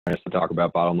us to talk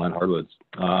about Bottomland Hardwoods.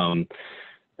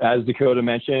 As Dakota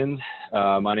mentioned,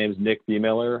 my name is Nick B.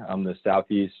 Miller. I'm the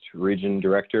Southeast Region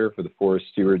Director for the Forest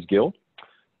Stewards Guild.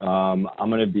 I'm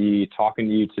going to be talking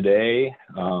to you today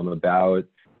about,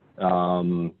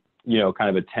 kind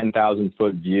of a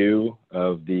 10,000-foot view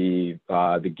of the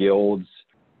Guild's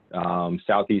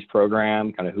Southeast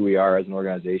program, kind of who we are as an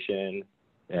organization,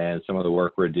 and some of the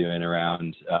work we're doing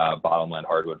around bottomland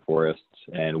hardwood forests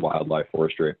and wildlife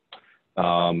forestry.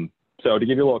 So to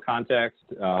give you a little context,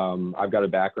 I've got a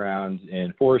background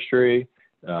in forestry,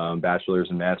 bachelor's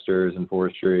and master's in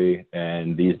forestry,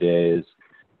 and these days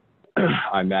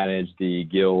I manage the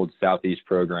Guild Southeast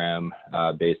program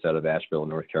based out of Asheville,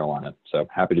 North Carolina. So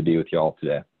happy to be with you all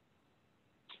today.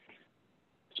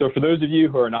 So for those of you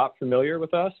who are not familiar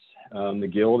with us, the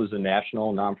Guild is a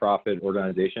national nonprofit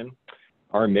organization.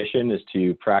 Our mission is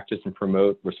to practice and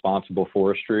promote responsible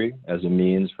forestry as a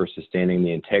means for sustaining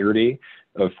the integrity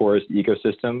of forest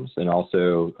ecosystems and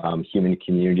also human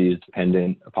communities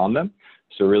dependent upon them.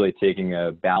 So really taking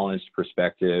a balanced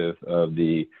perspective of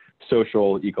the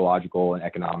social, ecological, and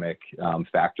economic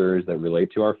factors that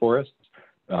relate to our forests,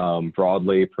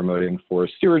 broadly promoting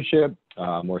forest stewardship,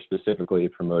 more specifically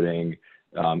promoting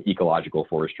ecological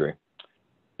forestry.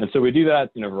 And so we do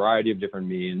that in a variety of different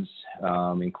means,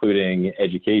 including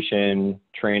education,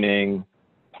 training,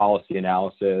 policy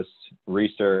analysis,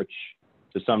 research,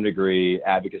 to some degree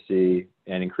advocacy,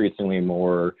 and increasingly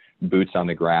more boots on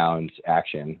the ground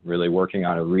action, really working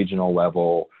on a regional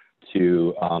level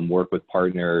to work with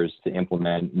partners to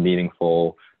implement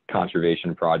meaningful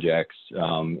conservation projects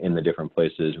in the different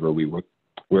places where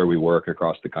we work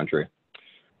across the country.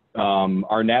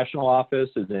 Our national office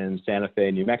is in Santa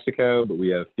Fe, New Mexico, but we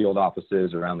have field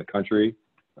offices around the country,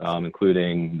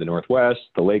 including the Northwest,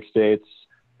 the Lake States,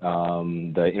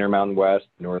 the Intermountain West,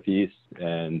 Northeast,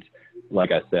 and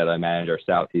like I said, I manage our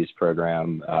Southeast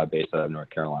program based out of North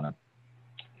Carolina.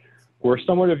 We're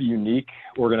somewhat of a unique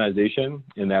organization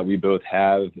in that we both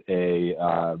have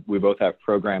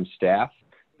program staff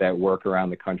that work around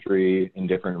the country in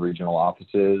different regional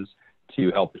offices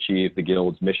to help achieve the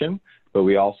Guild's mission. But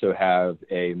we also have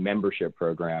a membership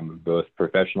program of both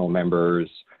professional members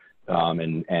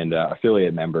and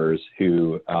affiliate members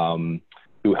who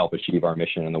help achieve our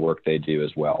mission and the work they do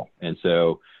as well. And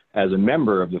so as a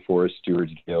member of the Forest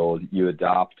Stewards Guild, you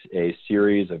adopt a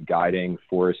series of guiding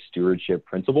forest stewardship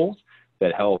principles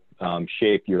that help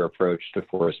shape your approach to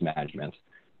forest management.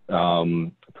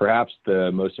 Perhaps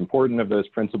the most important of those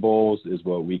principles is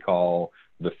what we call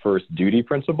the first duty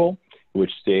principle,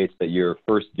 which states that your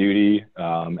first duty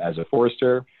as a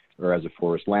forester or as a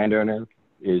forest landowner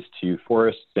is to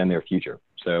forests and their future.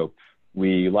 So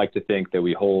we like to think that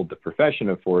we hold the profession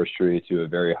of forestry to a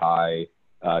very high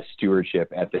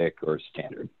stewardship ethic or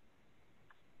standard.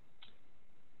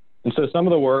 And so some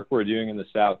of the work we're doing in the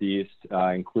Southeast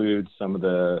includes some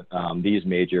of these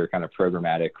major kind of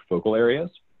programmatic focal areas.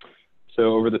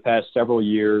 So over the past several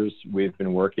years, we've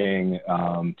been working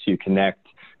to connect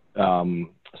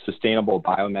sustainable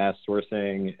biomass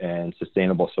sourcing and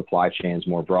sustainable supply chains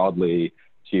more broadly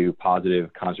to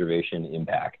positive conservation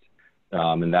impact.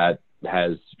 And that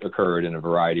has occurred in a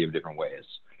variety of different ways.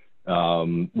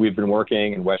 We've been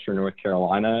working in Western North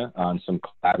Carolina on some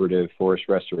collaborative forest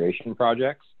restoration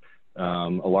projects. A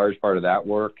large part of that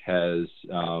work has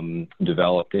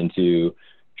developed into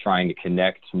trying to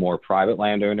connect more private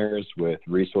landowners with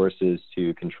resources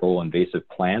to control invasive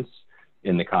plants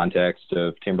in the context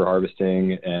of timber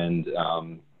harvesting and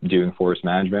doing forest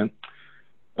management.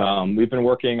 We've been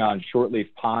working on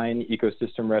shortleaf pine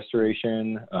ecosystem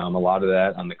restoration, a lot of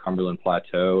that on the Cumberland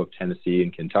Plateau of Tennessee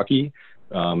and Kentucky,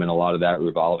 and a lot of that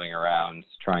revolving around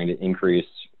trying to increase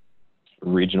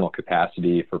regional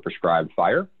capacity for prescribed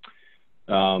fire.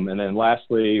 And then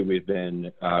lastly, we've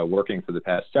been working for the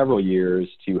past several years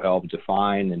to help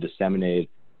define and disseminate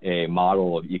a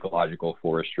model of ecological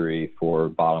forestry for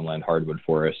bottomland hardwood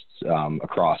forests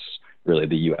across really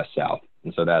the U.S. South.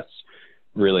 And so that's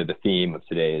really the theme of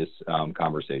today's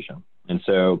conversation. And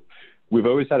so we've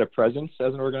always had a presence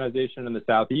as an organization in the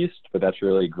Southeast, but that's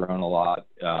really grown a lot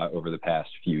over the past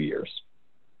few years.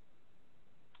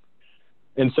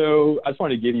 And so I just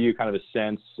wanted to give you kind of a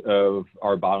sense of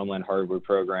our bottomland hardwood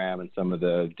program and some of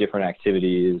the different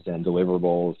activities and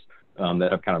deliverables that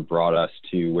have kind of brought us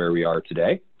to where we are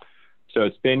today. So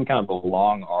it's been kind of a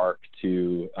long arc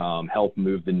to help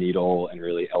move the needle and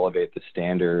really elevate the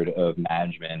standard of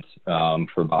management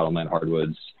for bottomland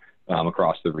hardwoods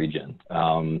across the region.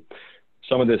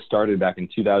 Some of this started back in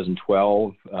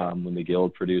 2012 when the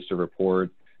Guild produced a report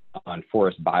on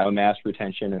forest biomass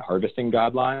retention and harvesting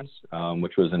guidelines,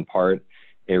 which was in part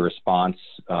a response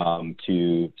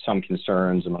to some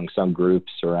concerns among some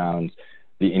groups around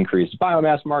the increased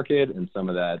biomass market and some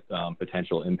of that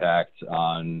potential impact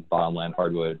on bottomland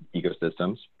hardwood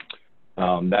ecosystems.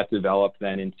 That developed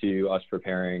then into us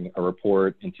preparing a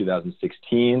report in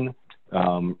 2016,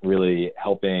 really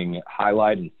helping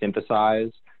highlight and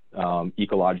synthesize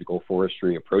ecological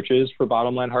forestry approaches for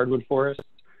bottomland hardwood forests.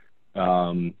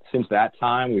 Since that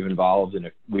time, we've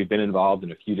been involved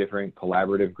in a few different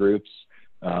collaborative groups,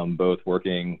 both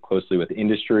working closely with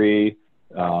industry,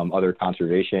 other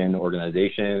conservation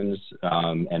organizations,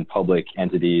 and public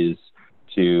entities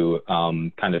to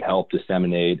kind of help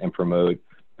disseminate and promote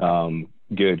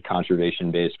good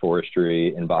conservation-based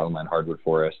forestry in bottomland hardwood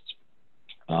forests.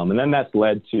 And then that's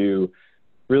led to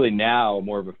really now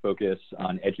more of a focus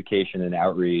on education and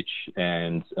outreach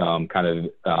and kind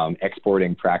of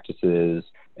exporting practices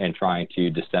and trying to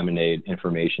disseminate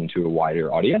information to a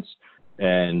wider audience.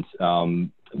 And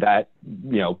that,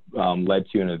 led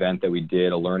to an event that we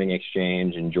did, a learning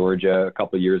exchange in Georgia a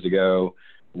couple of years ago,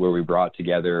 where we brought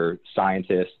together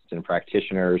scientists and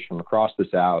practitioners from across the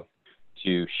South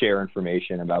to share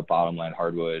information about bottomland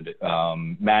hardwood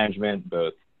management,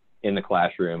 both in the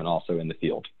classroom and also in the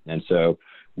field. And so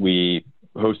we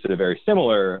hosted a very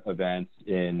similar event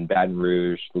in Baton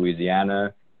Rouge,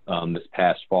 Louisiana, this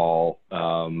past fall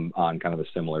on kind of a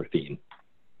similar theme.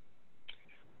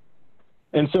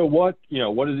 And so what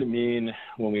does it mean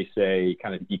when we say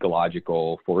kind of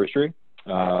ecological forestry?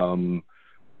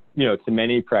 To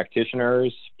many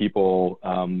practitioners, people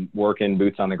working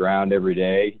boots on the ground every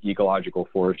day, ecological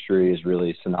forestry is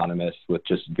really synonymous with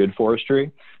just good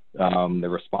forestry. The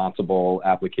responsible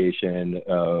application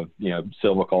of,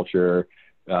 silviculture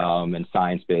and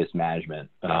science-based management.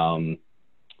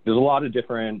 There's a lot of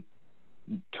different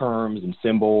terms and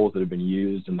symbols that have been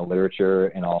used in the literature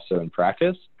and also in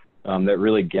practice that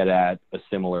really get at a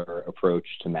similar approach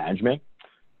to management.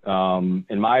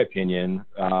 In my opinion,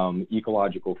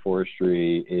 ecological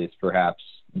forestry is perhaps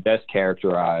best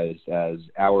characterized as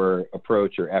our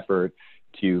approach or effort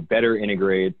to better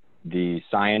integrate the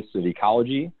science of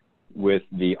ecology with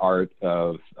the art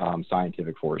of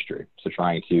scientific forestry. So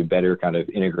trying to better kind of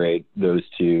integrate those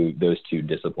two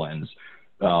disciplines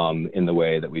in the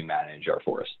way that we manage our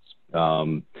forests.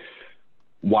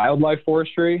 Wildlife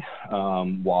forestry,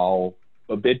 while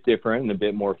a bit different and a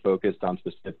bit more focused on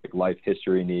specific life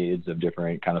history needs of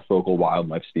different kind of focal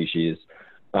wildlife species,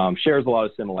 shares a lot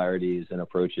of similarities and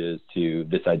approaches to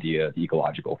this idea of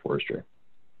ecological forestry.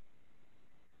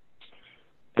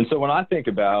 And so when I think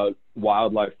about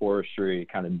wildlife forestry,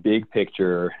 kind of big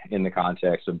picture in the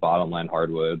context of bottomland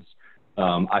hardwoods,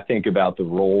 I think about the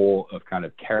role of kind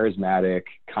of charismatic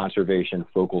conservation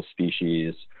focal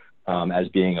species as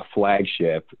being a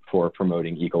flagship for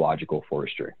promoting ecological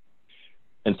forestry.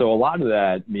 And so a lot of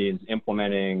that means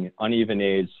implementing uneven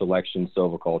age selection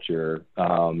silviculture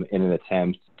in an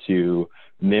attempt to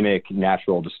mimic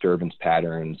natural disturbance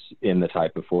patterns in the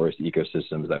type of forest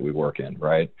ecosystems that we work in,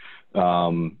 right?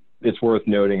 It's worth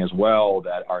noting as well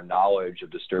that our knowledge of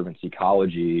disturbance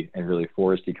ecology and really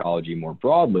forest ecology more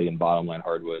broadly in bottomland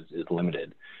hardwoods is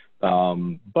limited.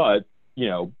 But,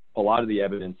 a lot of the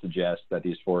evidence suggests that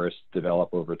these forests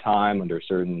develop over time under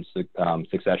certain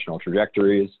successional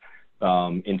trajectories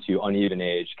into uneven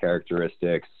age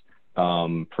characteristics,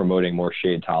 promoting more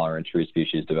shade-tolerant tree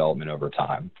species development over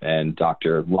time. And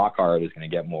Dr. Lockhart is going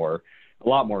to get a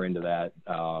lot more into that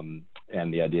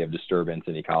and the idea of disturbance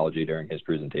and ecology during his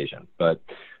presentation. But,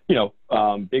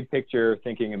 big picture,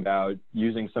 thinking about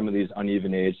using some of these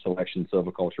uneven age selection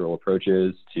silvicultural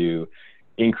approaches to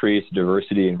increase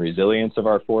diversity and resilience of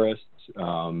our forests,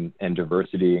 and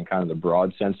diversity in kind of the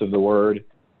broad sense of the word,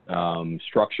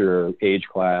 structure, age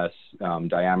class,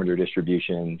 diameter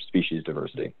distribution, species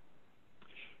diversity.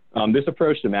 This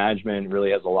approach to management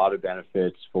really has a lot of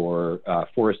benefits for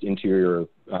forest interior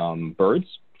birds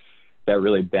that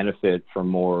really benefit from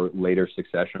more later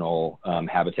successional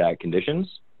habitat conditions.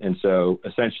 And so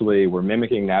essentially we're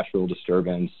mimicking natural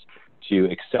disturbance to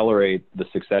accelerate the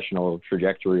successional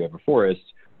trajectory of a forest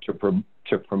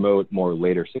to promote more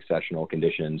later successional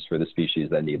conditions for the species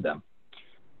that need them.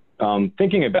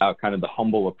 Thinking about kind of the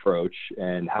humble approach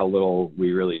and how little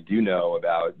we really do know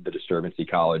about the disturbance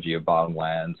ecology of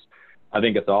bottomlands, I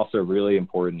think it's also really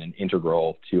important and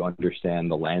integral to understand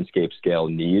the landscape scale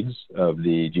needs of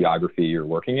the geography you're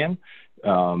working in.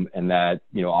 And that,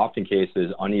 often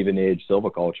cases, uneven age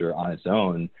silviculture on its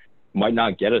own might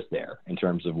not get us there in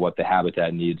terms of what the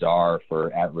habitat needs are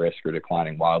for at-risk or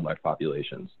declining wildlife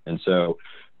populations. And so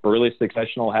early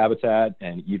successional habitat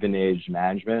and even-aged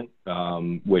management,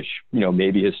 which,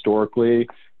 maybe historically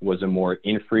was a more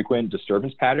infrequent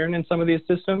disturbance pattern in some of these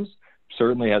systems,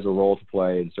 certainly has a role to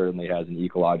play and certainly has an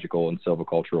ecological and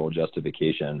silvicultural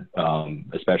justification,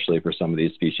 especially for some of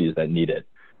these species that need it.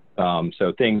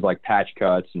 So things like patch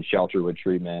cuts and shelterwood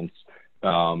treatments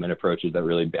and approaches that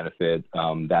really benefit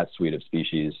that suite of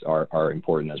species are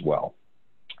important as well.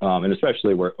 And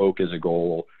especially where oak is a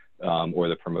goal, or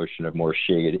the promotion of more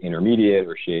shade intermediate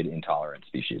or shade intolerant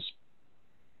species.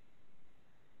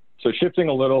 So shifting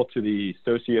a little to the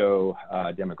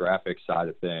socio-demographic side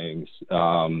of things,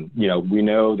 we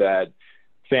know that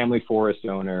family forest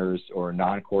owners or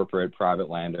non-corporate private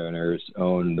landowners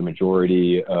own the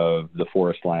majority of the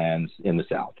forest lands in the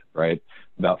South, right?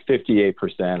 About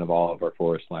 58% of all of our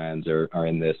forest lands are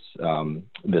in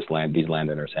these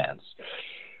landowners' hands.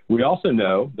 We also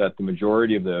know that the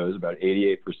majority of those, about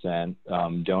 88%,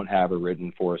 don't have a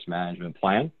written forest management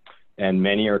plan, and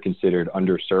many are considered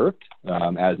underserved,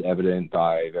 as evident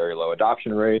by very low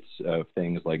adoption rates of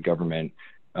things like government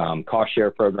cost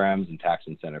share programs and tax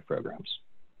incentive programs.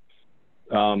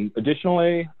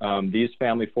 Additionally, these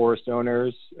family forest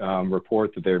owners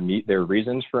report that their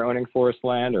reasons for owning forest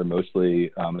land are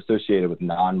mostly associated with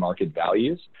non-market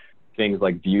values, things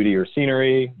like beauty or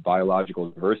scenery, biological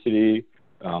diversity,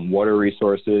 water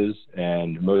resources,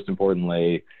 and most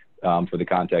importantly, for the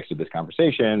context of this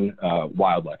conversation,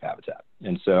 wildlife habitat.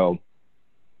 And so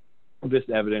this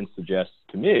evidence suggests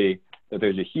to me that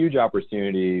there's a huge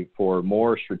opportunity for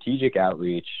more strategic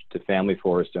outreach to family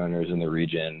forest owners in the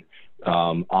region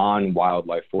on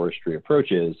wildlife forestry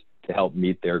approaches to help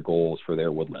meet their goals for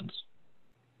their woodlands.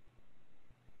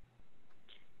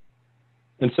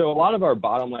 And so a lot of our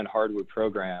Bottomland hardwood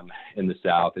program in the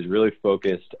South is really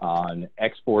focused on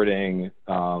exporting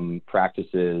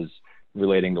practices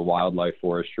relating to wildlife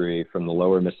forestry from the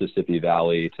lower Mississippi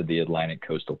Valley to the Atlantic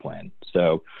coastal plain.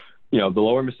 So, the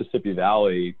lower Mississippi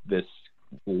Valley, this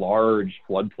large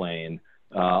floodplain,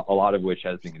 a lot of which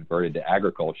has been converted to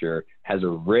agriculture, has a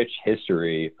rich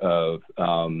history of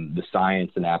the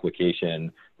science and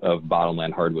application of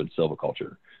bottomland hardwood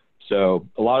silviculture. So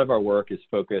a lot of our work is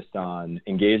focused on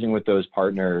engaging with those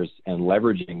partners and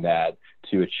leveraging that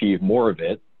to achieve more of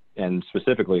it, and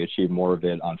specifically achieve more of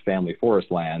it on family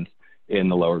forest land in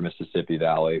the lower Mississippi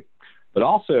Valley, but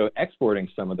also exporting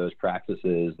some of those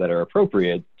practices that are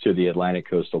appropriate to the Atlantic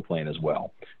coastal plain as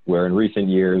well, where in recent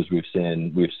years we've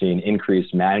seen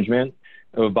increased management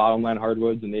of bottomland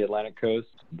hardwoods in the Atlantic coast,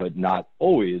 but not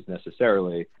always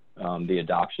necessarily the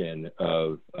adoption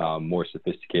of more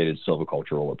sophisticated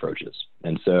silvicultural approaches.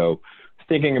 And so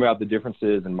thinking about the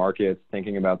differences in markets,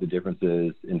 thinking about the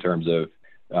differences in terms of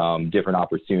different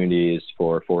opportunities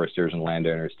for foresters and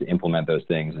landowners to implement those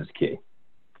things is key.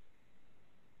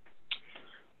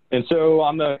 And so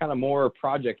on the kind of more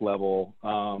project level,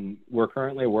 we're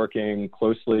currently working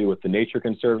closely with the Nature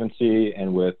Conservancy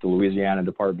and with the Louisiana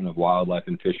Department of Wildlife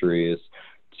and Fisheries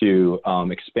to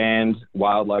expand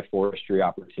wildlife forestry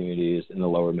opportunities in the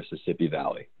lower Mississippi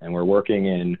Valley. And we're working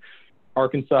in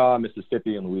Arkansas,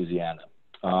 Mississippi, and Louisiana.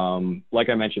 Like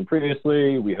I mentioned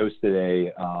previously, we hosted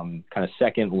a kind of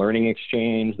second learning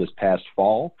exchange this past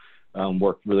fall,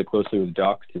 worked really closely with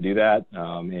Duck to do that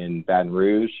in Baton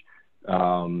Rouge,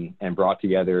 and brought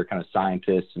together kind of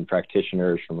scientists and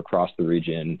practitioners from across the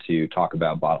region to talk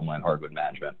about bottomland hardwood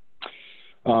management.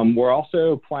 We're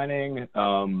also planning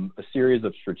a series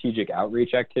of strategic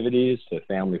outreach activities to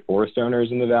family forest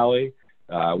owners in the valley,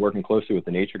 working closely with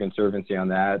the Nature Conservancy on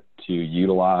that to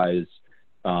utilize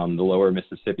the lower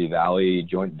Mississippi Valley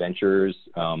Joint Ventures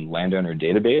landowner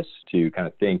database to kind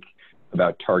of think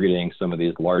about targeting some of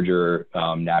these larger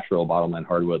natural bottomland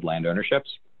hardwood land ownerships.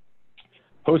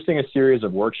 Hosting a series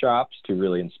of workshops to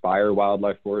really inspire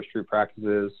wildlife forestry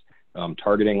practices,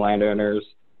 targeting landowners,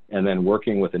 and then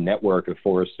working with a network of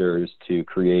foresters to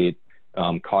create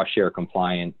cost share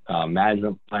compliant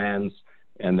management plans,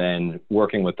 and then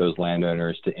working with those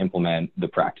landowners to implement the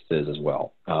practices as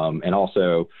well. And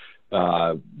also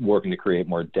working to create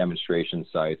more demonstration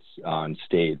sites on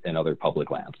state and other public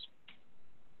lands.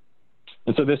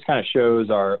 And so this kind of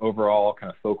shows our overall kind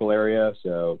of focal area.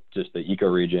 So just the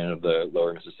ecoregion of the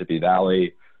lower Mississippi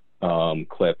Valley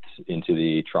clipped into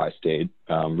the tri-state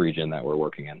region that we're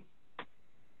working in.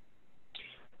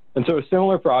 And so a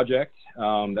similar project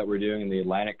that we're doing in the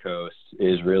Atlantic coast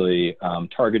is really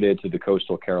targeted to the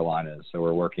coastal Carolinas. So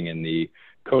we're working in the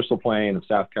coastal plain of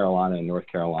South Carolina and North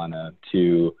Carolina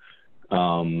to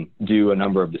do a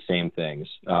number of the same things.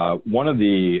 One of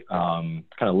the kind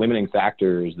of limiting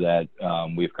factors that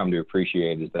we've come to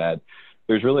appreciate is that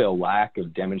there's really a lack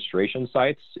of demonstration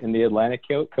sites in the Atlantic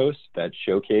coast that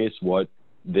showcase what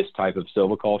this type of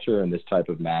silviculture and this type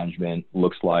of management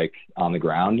looks like on the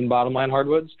ground in bottomland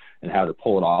hardwoods, and how to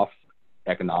pull it off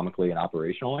economically and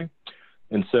operationally.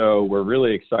 And so we're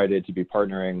really excited to be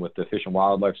partnering with the Fish and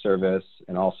Wildlife Service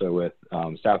and also with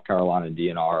South Carolina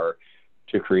DNR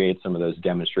to create some of those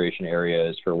demonstration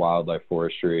areas for wildlife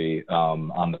forestry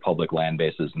on the public land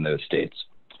bases in those states.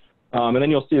 And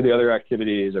then you'll see the other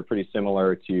activities are pretty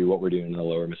similar to what we're doing in the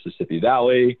lower Mississippi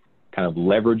Valley, kind of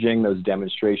leveraging those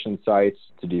demonstration sites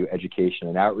to do education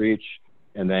and outreach,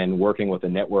 and then working with a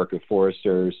network of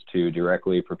foresters to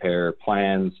directly prepare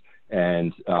plans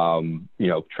and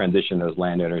transition those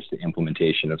landowners to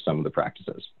implementation of some of the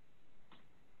practices.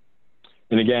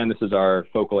 And again, this is our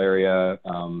focal area,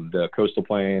 the coastal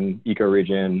plain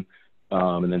ecoregion,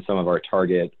 and then some of our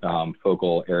target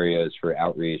focal areas for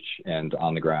outreach and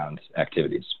on-the-ground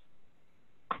activities.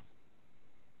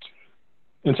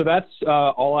 And so that's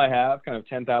all I have, kind of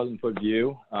 10,000-foot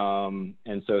view.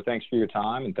 And so thanks for your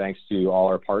time, and thanks to all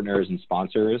our partners and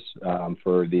sponsors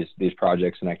for these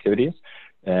projects and activities.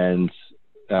 And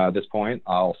at this point,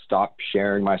 I'll stop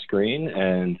sharing my screen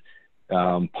and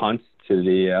punt to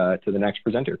the next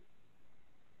presenter.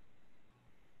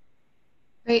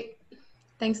 Great.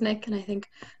 Thanks, Nick. And I think,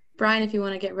 Brian, if you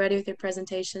want to get ready with your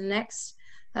presentation next.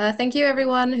 Thank you,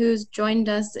 everyone who's joined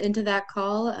us into that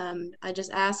call. I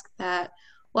just ask that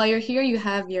while you're here, you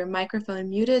have your microphone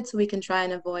muted so we can try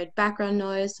and avoid background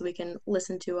noise, so we can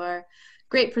listen to our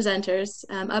great presenters.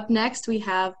 Up next, we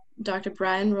have Dr.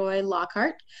 Brian Roy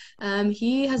Lockhart.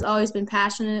 He has always been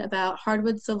passionate about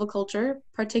hardwood silviculture,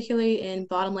 particularly in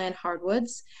bottomland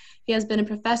hardwoods. He has been a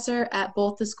professor at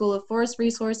both the School of Forest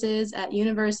Resources at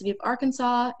University of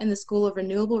Arkansas and the School of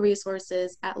Renewable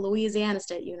Resources at Louisiana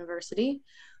State University.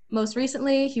 Most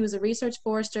recently, he was a research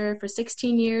forester for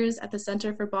 16 years at the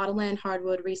Center for Bottomland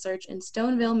Hardwood Research in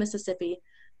Stoneville, Mississippi,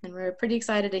 and we're pretty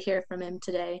excited to hear from him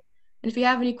today. And if you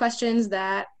have any questions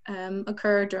that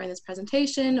occur during this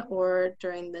presentation or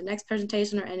during the next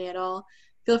presentation or any at all,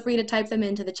 feel free to type them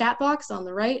into the chat box on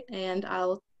the right, and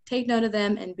I'll take note of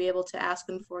them and be able to ask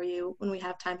them for you when we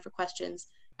have time for questions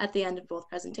at the end of both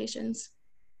presentations.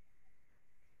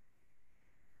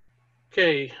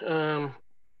 Okay,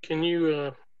 can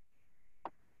you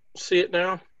see it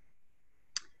now?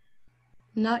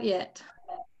 Not yet.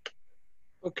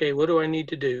 Okay, what do I need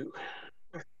to do?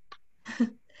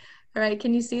 All right,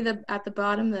 can you see at the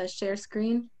bottom the share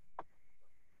screen?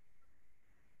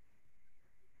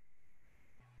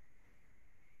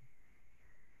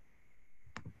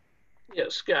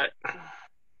 Yes, got it.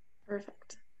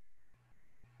 Perfect.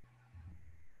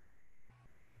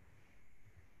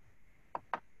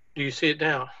 Do you see it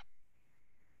now?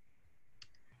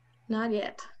 Not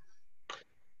yet.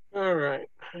 All right.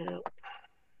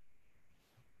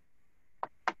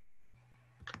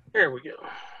 There we go.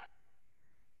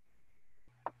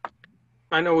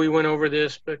 I know we went over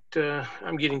this, but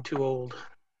I'm getting too old.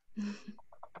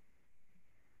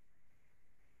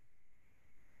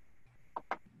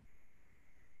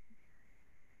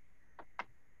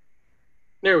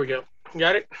 There we go.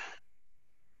 Got it?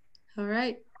 All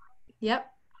right. Yep.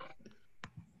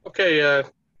 Okay,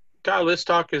 title of this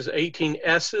talk is 18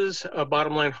 S's of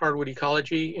Bottomland Hardwood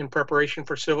Ecology in Preparation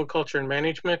for Silviculture and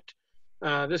Management.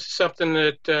 This is something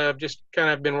that I've just kind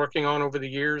of been working on over the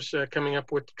years, coming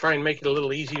up with to try and make it a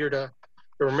little easier to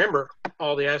remember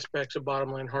all the aspects of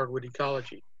bottomland hardwood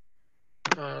ecology.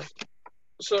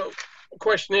 So the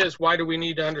question is, why do we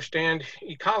need to understand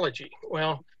ecology?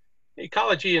 Well,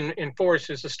 ecology in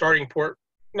forests is the starting point,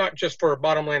 not just for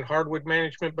bottomland hardwood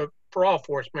management, but for all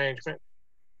forest management.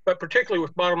 But particularly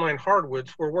with bottomland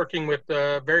hardwoods, we're working with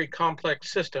very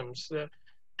complex systems in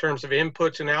terms of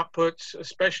inputs and outputs,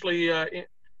 especially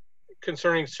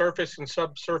concerning surface and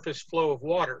subsurface flow of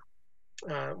water,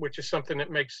 which is something that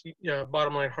makes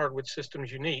bottomland hardwood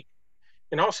systems unique.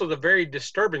 And also the varied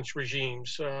disturbance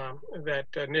regimes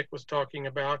that Nick was talking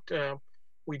about.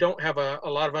 We don't have a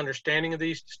lot of understanding of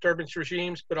these disturbance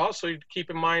regimes, but also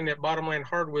keep in mind that bottomland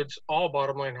hardwoods, all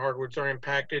bottomland hardwoods are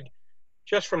impacted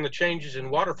just from the changes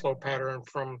in water flow pattern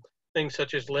from things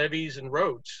such as levees and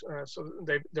roads. So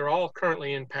they're all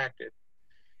currently impacted.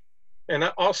 And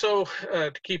also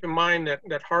to keep in mind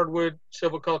that hardwood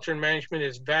silviculture and management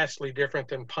is vastly different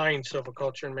than pine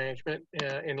silviculture and management,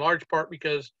 in large part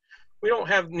because we don't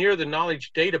have near the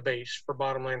knowledge database for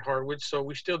bottomland hardwoods. So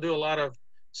we still do a lot of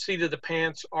seat of the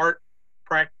pants art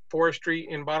forestry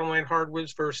in bottomland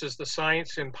hardwoods versus the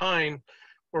science in pine,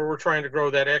 where we're trying to grow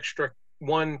that extra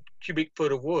 1 cubic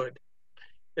foot of wood.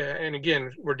 And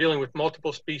again, we're dealing with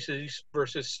multiple species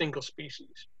versus single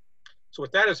species. So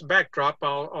with that as a backdrop,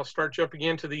 I'll start jumping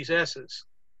into these S's.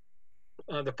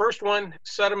 The first one,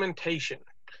 sedimentation.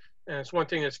 And it's one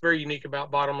thing that's very unique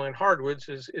about bottomland hardwoods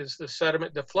is the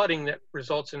sediment, the flooding that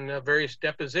results in various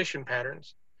deposition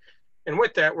patterns. And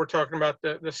with that, we're talking about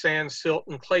the sand, silt,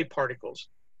 and clay particles.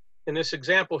 In this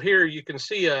example here, you can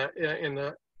see in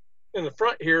the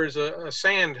front here is a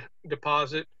sand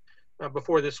deposit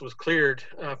before this was cleared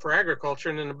for agriculture.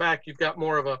 And in the back, you've got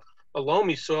more of a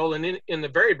loamy soil. And in the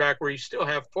very back where you still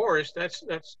have forest, that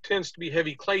tends to be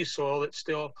heavy clay soil that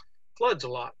still floods a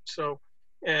lot. So,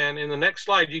 and in the next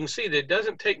slide, you can see that it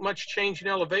doesn't take much change in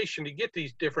elevation to get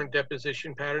these different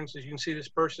deposition patterns. As you can see,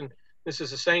 this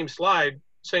is the same slide,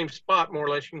 same spot, more or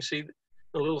less. You can see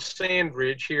the little sand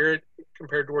ridge here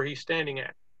compared to where he's standing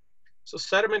at. So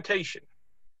sedimentation.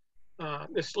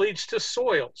 This leads to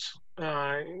soils.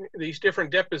 These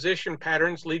different deposition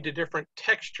patterns lead to different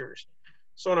textures.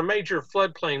 So in a major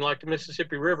floodplain like the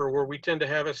Mississippi River, where we tend to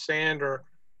have a sand or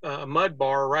a mud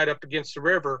bar right up against the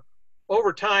river,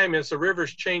 over time, as the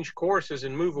rivers change courses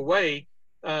and move away,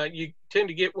 you tend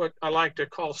to get what I like to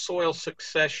call soil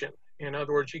succession. In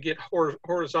other words, you get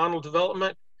horizontal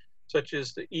development, such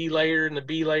as the E layer and the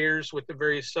B layers with the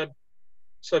various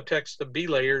subtext of B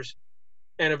layers.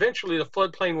 And eventually the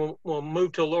floodplain will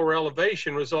move to a lower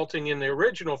elevation, resulting in the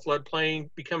original floodplain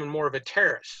becoming more of a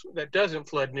terrace that doesn't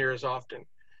flood near as often.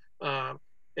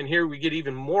 And here we get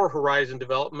even more horizon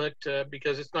development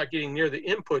because it's not getting near the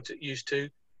inputs it used to.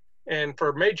 And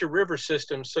for major river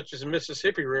systems, such as the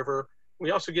Mississippi River,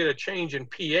 we also get a change in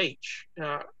pH.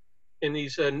 In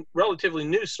these relatively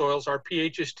new soils, our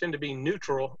pHs tend to be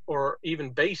neutral or even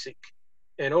basic.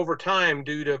 And over time,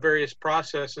 due to various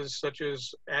processes such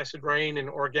as acid rain and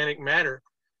organic matter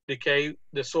decay,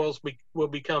 the soils will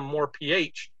become more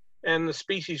pH, and the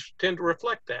species tend to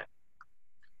reflect that.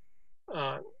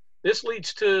 This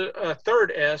leads to a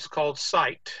third S called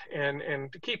site.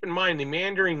 And to keep in mind the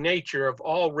meandering nature of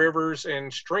all rivers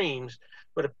and streams,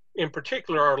 but in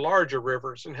particular our larger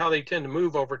rivers and how they tend to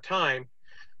move over time.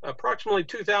 Approximately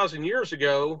 2,000 years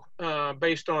ago,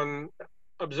 based on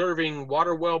observing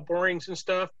water well borings and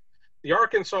stuff, the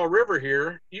Arkansas River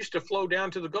here used to flow down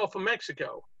to the Gulf of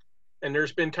Mexico. And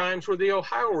there's been times where the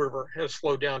Ohio River has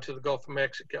flowed down to the Gulf of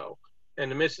Mexico, and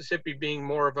the Mississippi being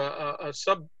more of a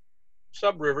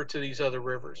sub-river to these other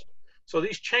rivers. So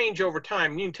these change over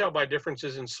time. You can tell by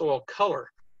differences in soil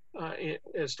color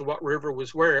as to what river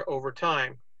was where over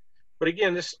time. But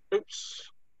again, this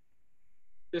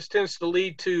tends to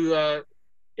lead to,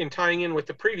 in tying in with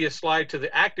the previous slide, to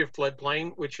the active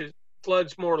floodplain, which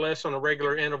floods more or less on a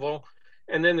regular interval,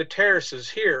 and then the terraces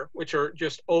here, which are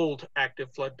just old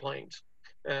active floodplains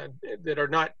that are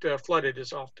not flooded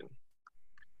as often.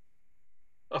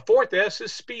 A fourth S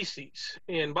is species.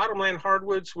 In bottomland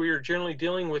hardwoods, we are generally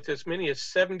dealing with as many as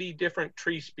 70 different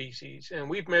tree species, and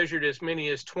we've measured as many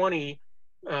as 20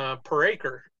 per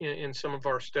acre in some of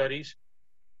our studies.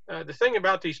 The thing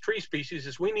about these tree species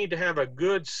is we need to have a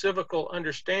good civical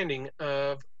understanding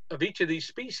of each of these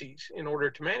species in order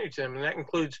to manage them, and that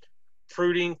includes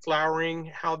fruiting, flowering,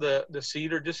 how the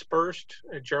seed are dispersed,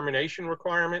 germination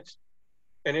requirements,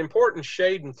 and important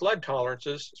shade and flood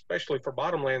tolerances, especially for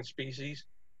bottomland species.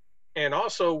 And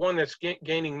also one that's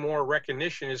gaining more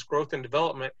recognition is growth and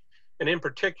development, and in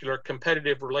particular,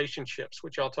 competitive relationships,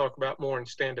 which I'll talk about more in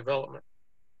stand development.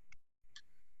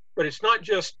 But it's not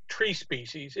just tree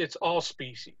species, it's all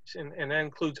species. And that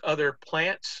includes other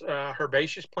plants,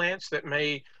 herbaceous plants that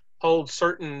may hold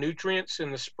certain nutrients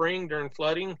in the spring during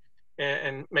flooding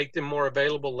and make them more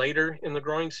available later in the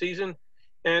growing season,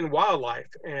 and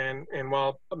wildlife. And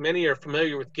while many are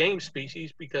familiar with game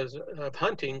species because of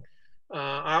hunting,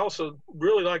 I also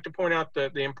really like to point out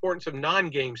the importance of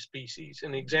non-game species.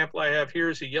 And the example I have here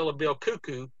is a yellow-billed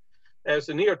cuckoo. As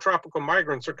the neotropical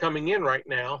migrants are coming in right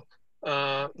now,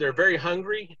 they're very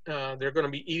hungry. They're going to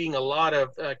be eating a lot of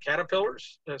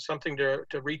caterpillars, something to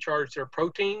recharge their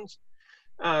proteins.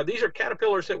 These are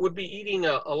caterpillars that would be eating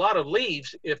a lot of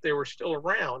leaves if they were still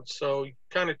around. So you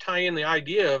kind of tie in the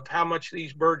idea of how much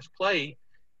these birds play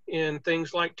in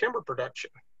things like timber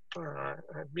production.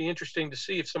 It'd be interesting to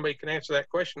see if somebody can answer that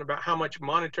question about how much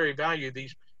monetary value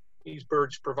these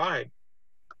birds provide.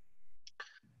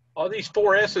 All these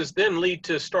four S's then lead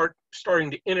to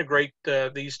starting to integrate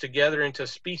these together into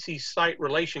species-site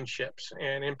relationships.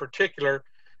 And in particular,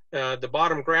 the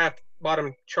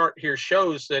bottom chart here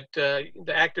shows that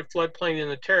the active floodplain in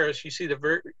the terrace, you see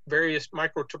the various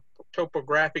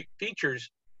microtopographic features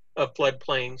of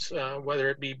floodplains, whether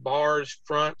it be bars,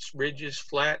 fronts, ridges,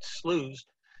 flats, sloughs,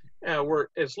 where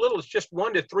as little as just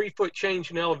 1 to 3 foot change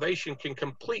in elevation can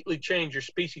completely change your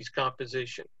species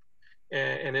composition.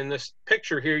 And in this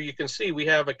picture here, you can see we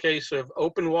have a case of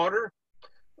open water,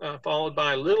 followed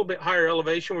by a little bit higher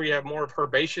elevation where you have more of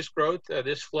herbaceous growth.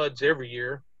 This floods every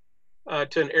year,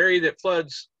 to an area that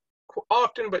floods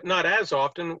often, but not as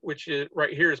often, which is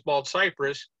right here is bald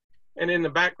cypress. And in the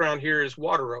background here is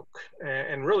water oak.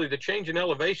 And really the change in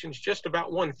elevation is just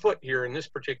about 1 foot here in this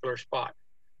particular spot,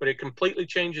 but it completely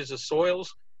changes the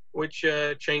soils, which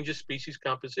changes species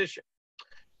composition.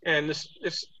 And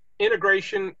this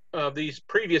integration of these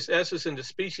previous S's into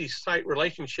species-site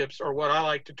relationships are what I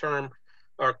like to term,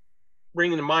 are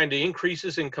bringing to mind the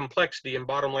increases in complexity in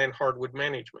bottomland hardwood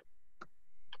management.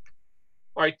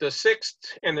 All right, the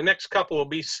sixth and the next couple will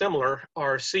be similar,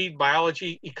 are seed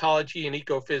biology, ecology, and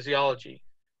ecophysiology.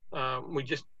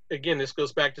 Again, this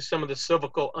goes back to some of the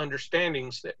silvical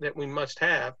understandings that we must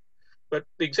have. But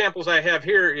the examples I have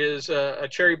here is a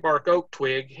cherry bark oak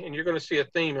twig, and you're going to see a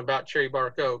theme about cherry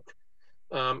bark oak.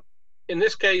 In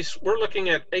this case, we're looking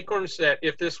at acorns that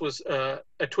if this was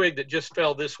a twig that just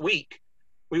fell this week,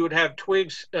 we would have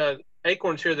twigs,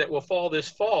 acorns here that will fall this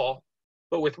fall.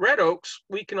 But with red oaks,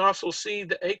 we can also see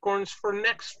the acorns for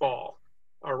next fall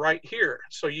are right here.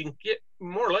 So you can get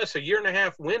more or less a 1.5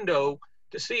 year window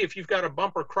to see if you've got a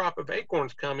bumper crop of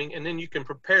acorns coming, and then you can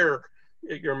prepare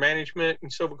your management and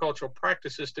silvicultural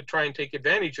practices to try and take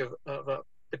advantage of a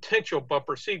potential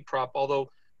bumper seed crop, although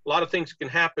a lot of things can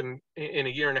happen in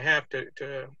a 1.5 years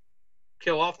to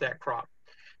kill off that crop.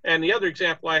 And the other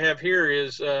example I have here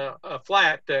is a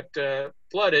flat that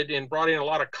flooded and brought in a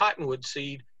lot of cottonwood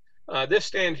seed. This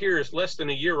stand here is less than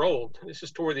a year old. This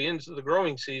is toward the ends of the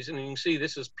growing season, and you can see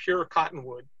this is pure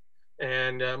cottonwood,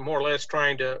 and more or less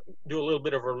trying to do a little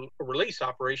bit of a release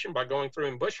operation by going through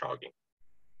and bush hogging.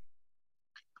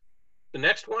 The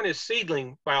next one is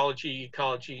seedling biology,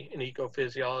 ecology, and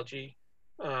ecophysiology.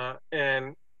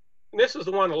 And this is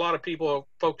the one a lot of people have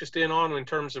focused in on in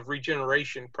terms of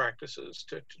regeneration practices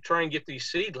to try and get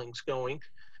these seedlings going.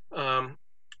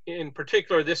 In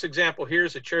particular, this example here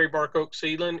is a cherry bark oak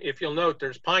seedling. If you'll note,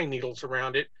 there's pine needles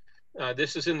around it.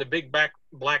 This is in the Big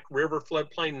Black River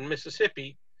floodplain in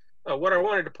Mississippi. What I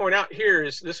wanted to point out here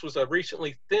is this was a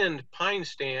recently thinned pine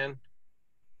stand.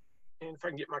 And if I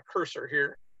can get my cursor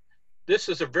here, this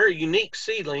is a very unique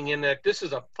seedling in that this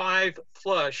is a 5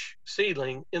 flush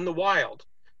seedling in the wild.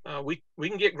 We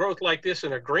can get growth like this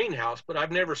in a greenhouse, but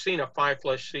I've never seen a 5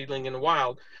 flush seedling in the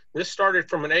wild. This started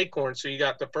from an acorn, so you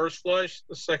got the first flush,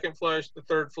 the second flush, the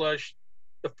third flush,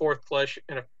 the fourth flush,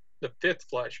 and the fifth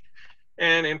flush.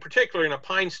 And in particular, in a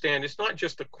pine stand, it's not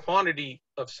just the quantity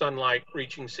of sunlight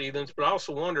reaching seedlings, but I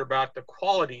also wonder about the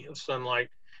quality of sunlight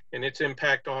and its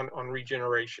impact on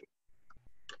regeneration.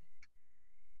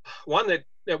 One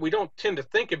that we don't tend to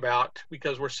think about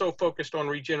because we're so focused on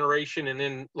regeneration and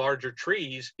in larger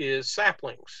trees is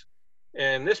saplings.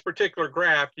 And this particular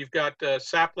graph, you've got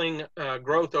sapling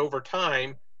growth over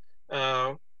time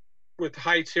with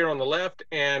heights here on the left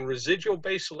and residual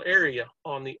basal area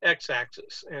on the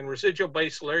x-axis. And residual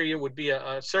basal area would be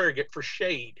a surrogate for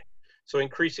shade. So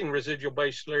increasing residual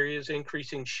basal area is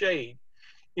increasing shade.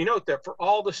 You note that for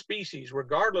all the species,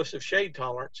 regardless of shade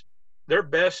tolerance, their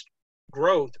best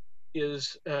growth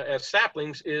is as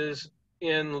saplings is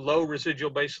in low residual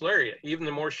basal area, even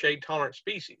the more shade tolerant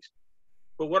species.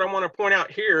 But what I want to point out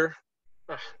here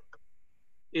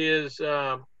is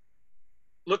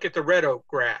look at the red oak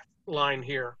graph line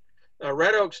here.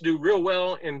 Red oaks do real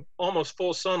well in almost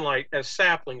full sunlight as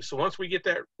saplings. So once we get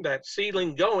that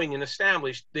seedling going and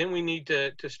established, then we need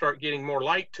to start getting more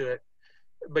light to it.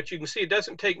 But you can see it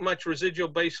doesn't take much residual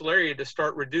basal area to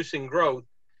start reducing growth.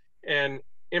 And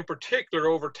in particular,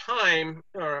 over time,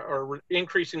 or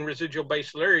increasing residual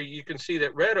basal area, you can see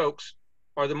that red oaks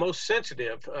are the most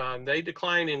sensitive. They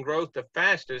decline in growth the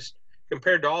fastest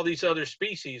compared to all these other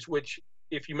species, which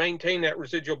if you maintain that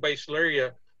residual basal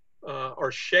area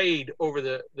or shade over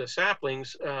the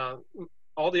saplings,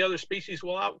 all the other species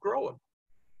will outgrow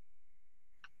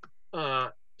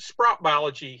them. Sprout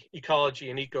biology, ecology,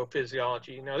 and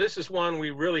ecophysiology. Now, this is one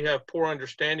we really have poor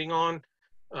understanding on.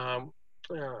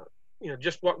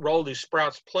 Just what role do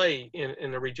sprouts play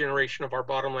in the regeneration of our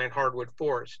bottomland hardwood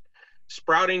forest?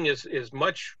 Sprouting is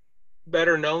much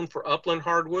better known for upland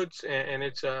hardwoods, and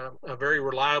it's a very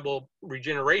reliable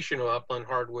regeneration of upland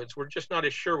hardwoods. We're just not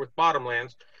as sure with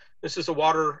bottomlands. This is a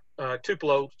water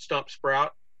tupelo stump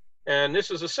sprout, and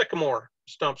this is a sycamore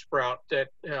stump sprout that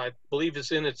I believe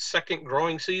is in its second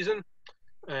growing season.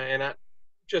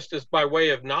 Just as by way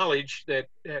of knowledge, that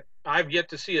I've yet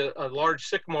to see a large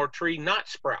sycamore tree not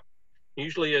sprout.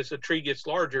 Usually as the tree gets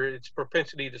larger, its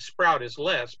propensity to sprout is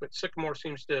less, but sycamore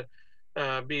seems to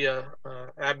be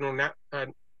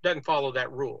doesn't follow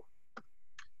that rule.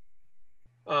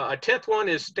 A 10th one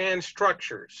is stand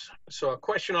structures. So a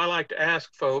question I like to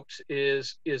ask folks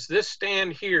is this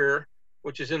stand here,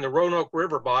 which is in the Roanoke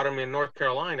River bottom in North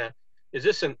Carolina, is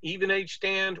this an even age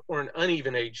stand or an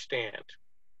uneven age stand?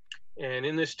 And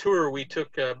in this tour we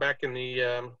took back in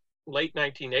the late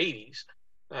 1980s,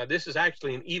 this is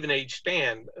actually an even age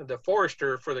stand. The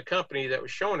forester for the company that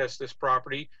was showing us this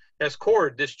property has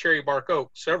cored this cherry bark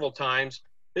oak several times.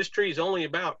 This tree is only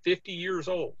about 50 years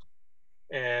old.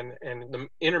 And the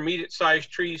intermediate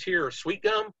sized trees here are sweet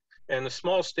gum, and the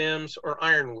small stems are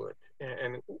ironwood.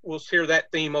 And we'll hear that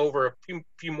theme over a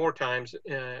few more times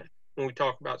when we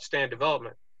talk about stand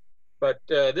development. But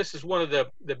this is one of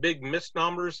the big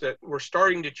misnomers that we're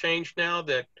starting to change now,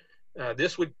 that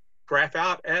this would graph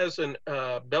out as an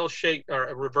bell-shaped or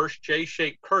a reverse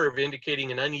J-shaped curve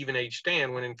indicating an uneven age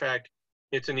stand, when in fact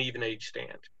it's an even age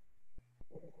stand.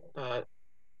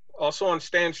 Also on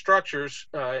stand structures,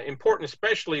 important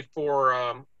especially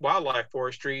for wildlife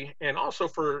forestry and also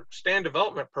for stand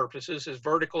development purposes, is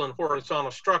vertical and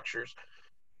horizontal structures.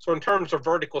 So in terms of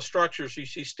vertical structures, you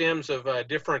see stems of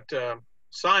different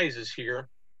sizes here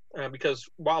because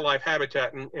wildlife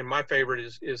habitat, and my favorite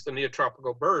is the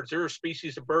neotropical birds. There are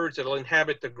species of birds that will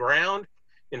inhabit the ground,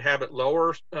 inhabit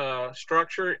lower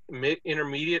structure,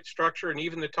 intermediate structure, and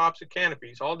even the tops of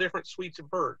canopies, all different suites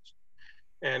of birds.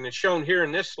 And it's shown here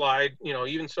in this slide, you know,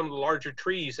 even some of the larger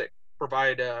trees that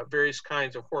provide various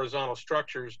kinds of horizontal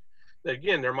structures. That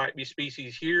again, there might be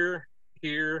species here,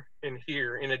 here, and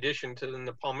here, in addition to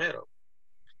the palmetto.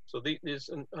 So these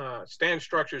stand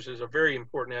structures is a very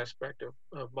important aspect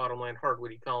of bottomland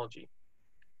hardwood ecology.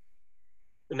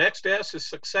 The next S is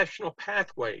successional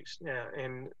pathways.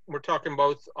 And we're talking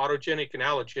both autogenic and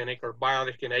allogenic, or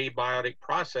biotic and abiotic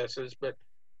processes, but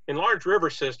in large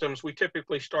river systems, we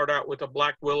typically start out with a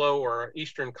black willow or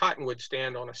eastern cottonwood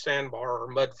stand on a sandbar or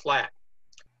mud flat.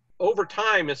 Over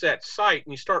time, as that site,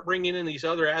 and you start bringing in these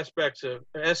other aspects of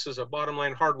S's of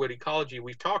bottomland hardwood ecology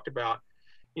we've talked about,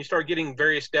 you start getting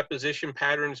various deposition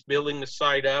patterns building the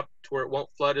site up to where it won't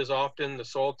flood as often, the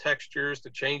soil textures, the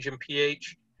change in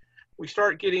pH. We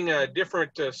start getting a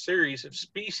different series of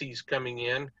species coming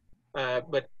in,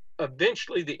 but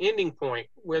eventually the ending point,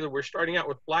 whether we're starting out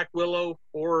with black willow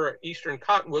or eastern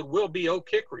cottonwood, will be oak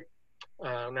hickory.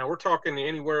 Now we're talking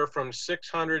anywhere from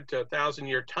 600 to 1,000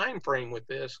 year time frame with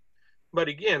this. But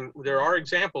again, there are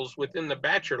examples within the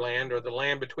Batcher land, or the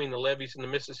land between the levees and the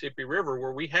Mississippi River,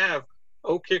 where we have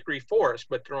oak hickory forest,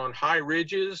 but they're on high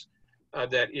ridges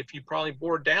that if you probably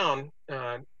bored down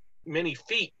many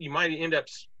feet, you might end up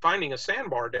finding a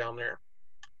sandbar down there.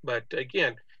 But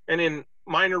again, and in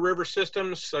minor river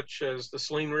systems, such as the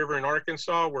Saline River in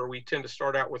Arkansas, where we tend to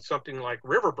start out with something like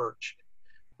river birch,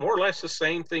 more or less the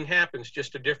same thing happens,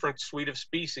 just a different suite of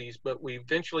species, but we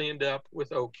eventually end up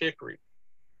with oak hickory.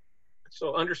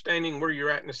 So understanding where you're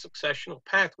at in a successional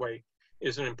pathway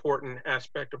is an important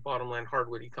aspect of bottomland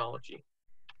hardwood ecology.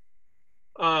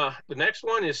 The next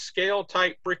one is scale,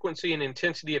 type, frequency, and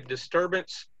intensity of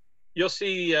disturbance. You'll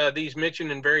see these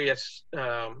mentioned in various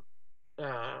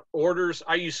orders.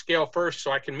 I use scale first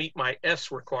so I can meet my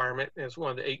S requirement as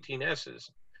one of the 18 S's.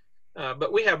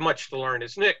 But we have much to learn.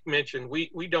 As Nick mentioned,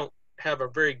 we don't have a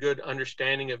very good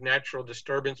understanding of natural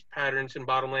disturbance patterns in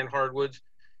bottomland hardwoods,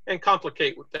 and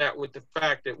complicate with that with the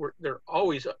fact that they're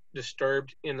always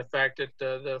disturbed in the fact that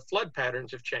the flood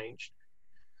patterns have changed.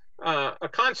 A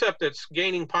concept that's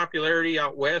gaining popularity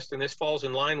out west, and this falls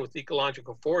in line with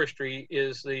ecological forestry,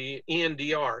 is the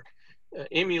ENDR,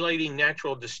 emulating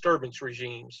natural disturbance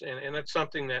regimes. And that's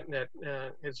something that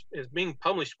is being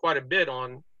published quite a bit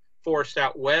on forests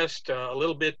out west, a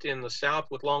little bit in the south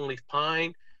with longleaf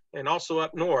pine, and also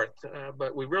up north.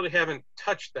 But we really haven't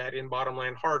touched that in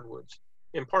bottomland hardwoods,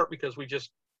 in part because we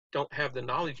just don't have the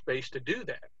knowledge base to do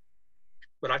that.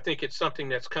 But I think it's something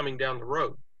that's coming down the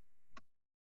road.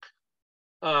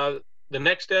 The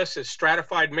next S is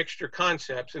stratified mixture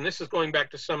concepts, and this is going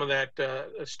back to some of that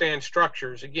stand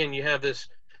structures. Again, you have this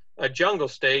jungle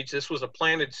stage. This was a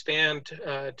planted stand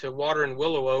to water and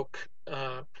willow oak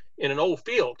in an old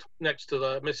field next to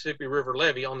the Mississippi River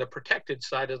levee on the protected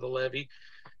side of the levee.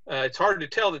 It's hard to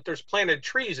tell that there's planted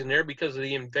trees in there because of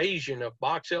the invasion of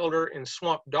box elder and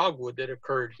swamp dogwood that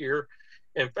occurred here.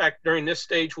 In fact, during this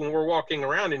stage when we're walking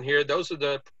around in here, those are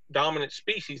the dominant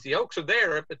species. The oaks are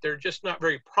there, but they're just not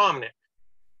very prominent.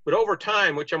 But over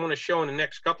time, which I'm going to show in the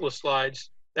next couple of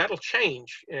slides, that'll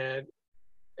change. And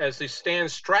as these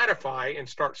stands stratify and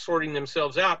start sorting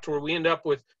themselves out to where we end up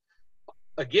with,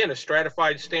 again, a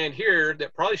stratified stand here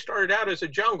that probably started out as a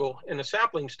jungle in the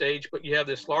sapling stage, but you have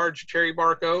this large cherry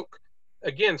bark oak,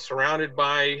 again, surrounded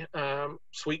by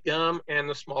sweet gum, and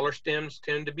the smaller stems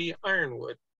tend to be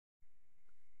ironwood.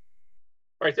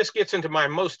 All right, this gets into my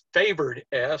most favored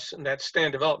S, and that's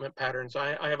stand development patterns.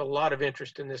 I have a lot of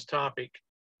interest in this topic.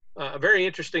 A very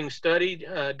interesting study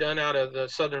done out of the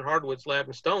Southern Hardwoods Lab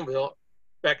in Stoneville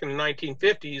back in the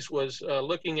 1950s was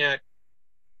looking at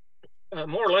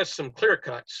more or less some clear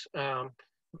cuts, and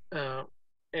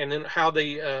then how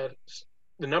the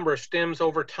number of stems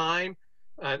over time.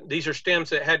 These are stems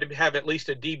that had to have at least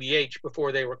a DBH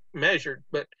before they were measured.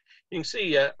 But you can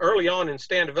see early on in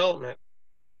stand development,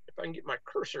 if I can get my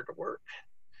cursor to work,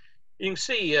 you can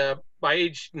see by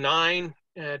age 9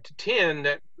 to 10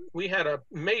 that we had a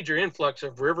major influx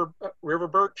of river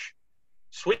birch,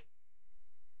 sweet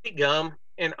gum,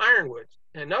 and ironwoods.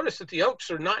 And notice that the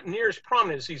oaks are not near as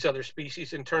prominent as these other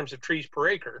species in terms of trees per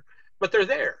acre, but they're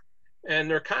there. And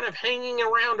they're kind of hanging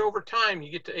around over time.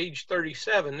 You get to age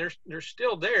 37, they're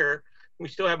still there. We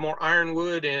still have more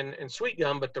ironwood and sweet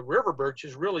gum, but the river birch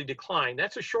has really declined.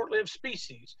 That's a short-lived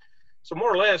species. So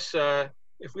more or less,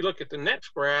 if we look at the next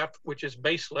graph, which is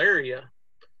basal area,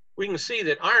 we can see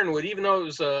that ironwood, even though it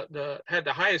was had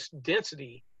the highest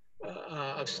density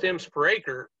of stems per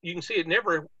acre, you can see it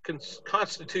never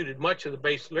constituted much of the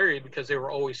basal area because they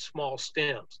were always small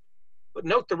stems. But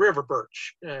note the river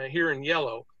birch here in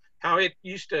yellow, how it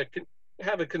used to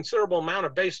have a considerable amount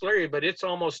of basal area, but it's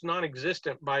almost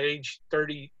non-existent by age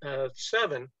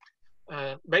 37.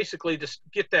 Basically, to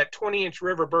get that 20-inch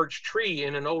river birch tree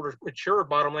in an older, mature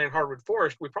bottomland hardwood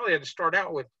forest, we probably had to start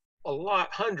out with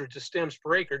hundreds of stems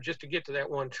per acre just to get to that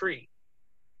one tree.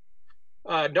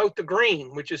 Note the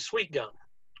green, which is sweet gum.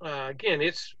 Again,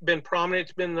 it's been prominent.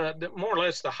 It's been more or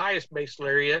less the highest basal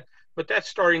area, but that's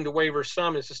starting to waver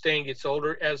some as the stand gets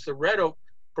older, as the red oak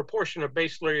proportion of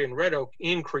basal area in red oak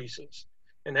increases.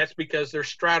 And that's because they're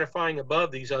stratifying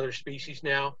above these other species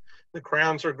now. The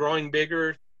crowns are growing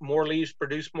bigger, more leaves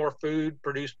produce more food,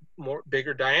 produce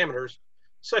bigger diameters,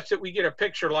 such that we get a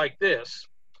picture like this.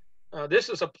 This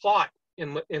is a plot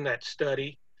in that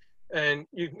study, and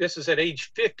this is at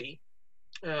age 50.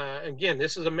 Again,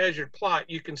 this is a measured plot.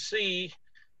 You can see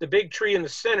the big tree in the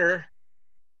center.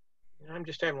 I'm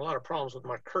just having a lot of problems with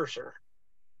my cursor.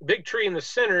 The big tree in the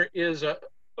center is a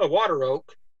water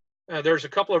oak. There's a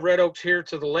couple of red oaks here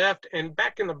to the left, and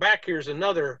back in the back here is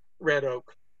another red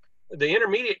oak. The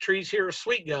intermediate trees here are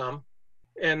sweet gum,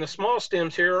 and the small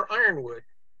stems here are ironwood.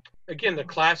 Again, the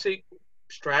classic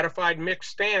stratified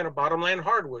mixed stand of bottomland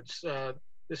hardwoods.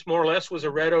 This more or less was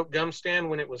a red oak gum stand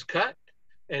when it was cut,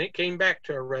 and it came back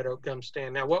to a red oak gum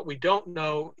stand. Now, what we don't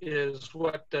know is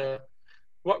what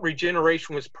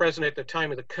regeneration was present at the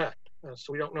time of the cut.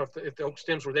 So we don't know if the oak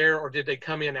stems were there or did they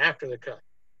come in after the cut.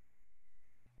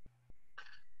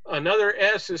 Another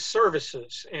S is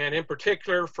services, and in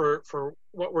particular for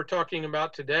what we're talking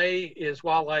about today is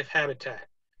wildlife habitat.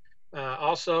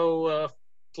 Also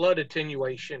flood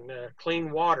attenuation,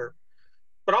 clean water.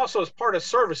 But also as part of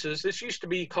services, this used to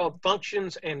be called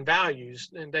functions and values,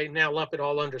 and they now lump it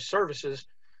all under services.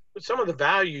 But some of the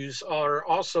values are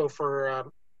also for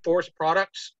forest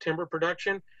products, timber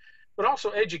production, but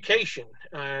also education.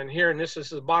 And here, and this is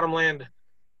the bottomland,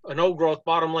 an old growth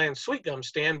bottomland sweet gum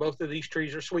stand. Both of these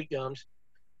trees are sweet gums.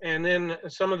 And then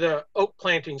some of the oak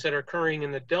plantings that are occurring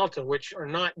in the Delta, which are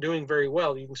not doing very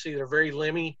well. You can see they're very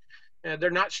limby.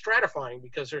 They're not stratifying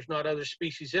because there's not other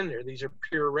species in there. These are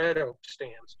pure red oak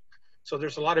stands. So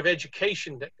there's a lot of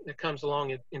education that comes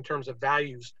along in terms of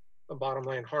values of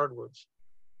bottomland hardwoods.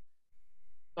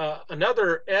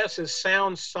 Another S is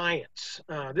sound science.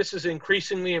 This is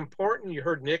increasingly important. You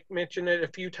heard Nick mention it a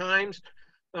few times,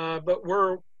 but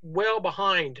we're well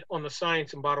behind on the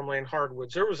science in bottomland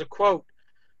hardwoods. There was a quote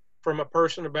from a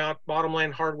person about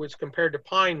bottomland hardwoods compared to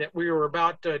pine that we were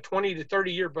about 20 to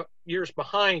 30 years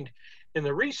behind in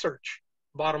the research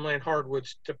bottomland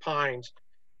hardwoods to pines.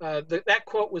 That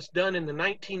quote was done in the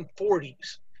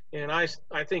 1940s, and I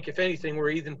think if anything we're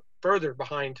even further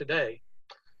behind today.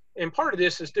 And part of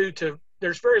this is due to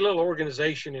there's very little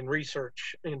organization in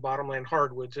research in bottomland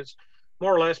hardwoods. It's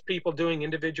more or less people doing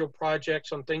individual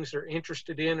projects on things they're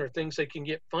interested in or things they can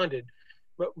get funded.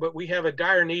 But we have a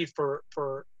dire need for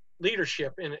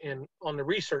leadership on the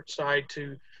research side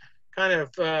to kind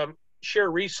of share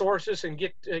resources and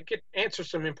answer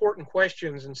some important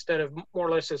questions instead of more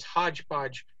or less this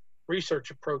hodgepodge research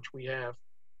approach we have.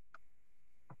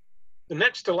 The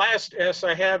next to last S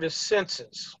I have is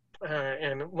senses,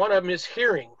 and one of them is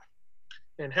hearing.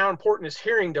 And how important is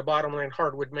hearing to bottomland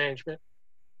hardwood management?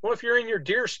 Well, if you're in your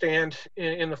deer stand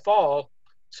in the fall,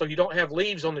 so you don't have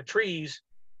leaves on the trees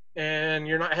and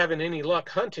you're not having any luck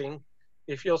hunting,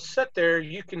 if you'll sit there,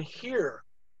 you can hear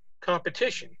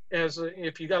competition. As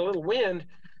if you got a little wind,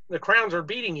 the crowns are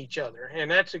beating each other,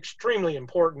 and that's extremely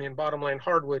important in bottomland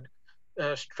hardwood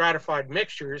stratified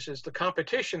mixtures is the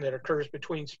competition that occurs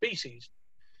between species.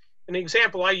 An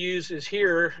example I use is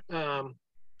here.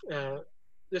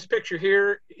 This picture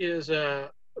here is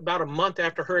about a month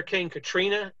after Hurricane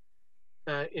Katrina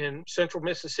in central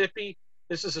Mississippi.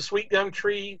 This is a sweet gum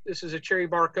tree. This is a cherry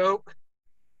bark oak.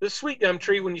 This sweet gum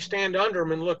tree, when you stand under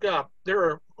them and look up, there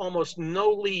are almost no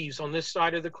leaves on this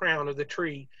side of the crown of the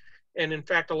tree. And in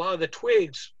fact, a lot of the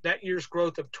twigs, that year's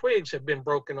growth of twigs have been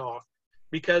broken off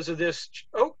because of this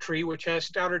oak tree, which has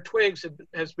stouter twigs,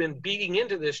 has been beating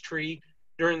into this tree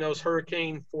during those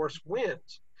hurricane force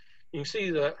winds. You can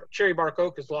see the cherry bark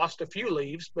oak has lost a few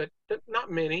leaves, but not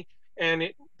many, and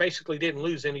it basically didn't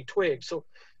lose any twigs. So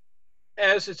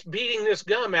as it's beating this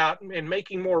gum out and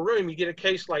making more room, you get a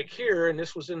case like here, and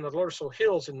this was in the Lurso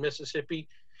Hills in Mississippi.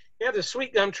 You have the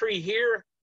sweet gum tree here,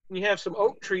 and you have some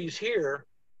oak trees here.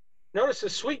 Notice the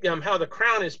sweet gum, how the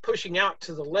crown is pushing out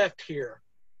to the left here.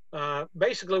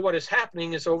 Basically what is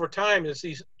happening is over time, as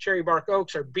these cherry bark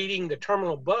oaks are beating the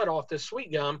terminal bud off this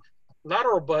sweet gum,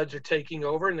 lateral buds are taking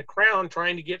over, and the crown,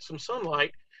 trying to get some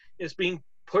sunlight, is being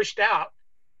pushed out.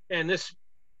 And this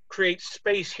creates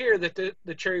space here that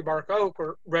the cherry bark oak,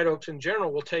 or red oaks in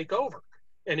general, will take over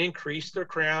and increase their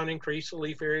crown, increase the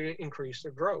leaf area, increase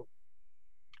their growth.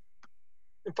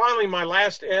 And finally, my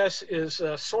last S is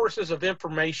sources of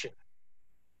information.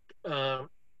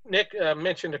 Nick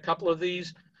mentioned a couple of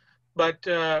these, but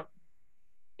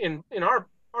in our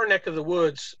neck of the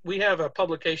woods, we have a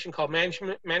publication called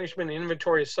Management and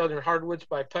Inventory of Southern Hardwoods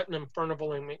by Putnam,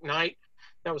 Furnival, and McKnight.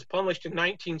 That was published in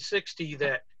 1960,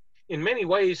 that in many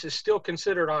ways is still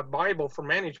considered a Bible for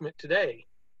management today.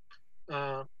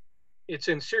 It's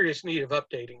in serious need of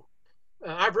updating.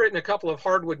 I've written a couple of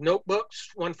hardwood notebooks,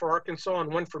 one for Arkansas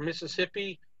and one for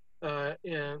Mississippi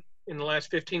in the last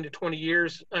 15 to 20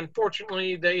 years.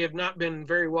 Unfortunately, they have not been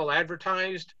very well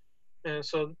advertised, and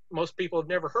so most people have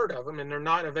never heard of them, and they're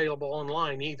not available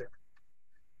online either.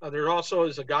 There also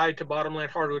is a guide to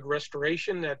bottomland hardwood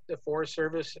restoration that the Forest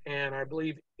Service and I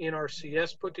believe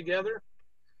NRCS put together.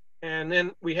 And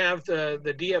then we have the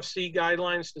DFC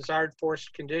guidelines, desired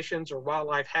forest conditions, or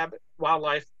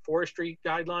wildlife forestry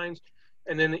guidelines,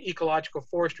 and then the ecological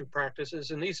forestry practices.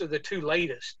 And these are the two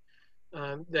latest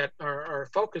that are a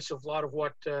focus of a lot of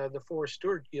what the Forest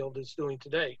Steward Guild is doing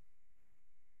today.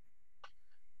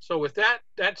 So with that,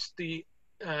 that's the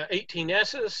 18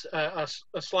 S's, a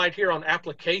slide here on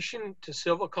application to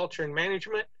silviculture and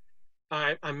management.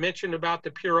 I mentioned about the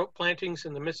pure oak plantings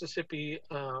in the Mississippi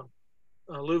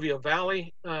alluvial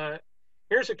valley.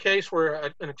 Here's a case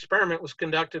where an experiment was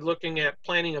conducted looking at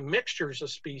planting of mixtures of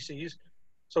species.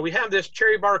 So we have this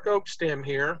cherry bark oak stem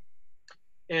here,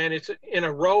 and it's in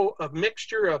a row of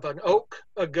mixture of an oak,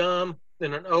 a gum,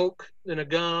 then an oak, then a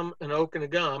gum, an oak, and a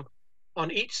gum. On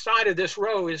each side of this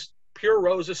row is pure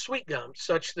rows of sweet gum,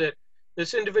 such that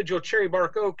this individual cherry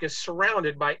bark oak is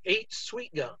surrounded by 8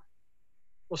 sweet gum.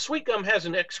 Well, sweet gum has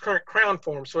an excurrent crown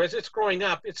form, so as it's growing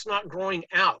up, it's not growing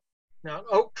out. Now, an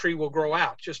oak tree will grow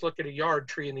out. Just look at a yard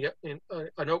tree an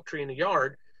oak tree in the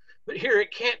yard. But here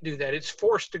it can't do that. It's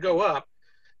forced to go up.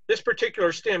 This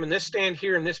particular stem, and this stand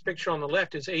here in this picture on the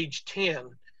left, is age 10.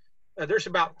 There's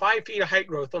about 5 feet of height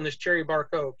growth on this cherry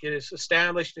bark oak. It is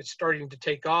established. It's starting to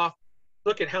take off.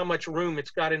 Look at how much room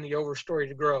it's got in the overstory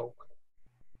to grow.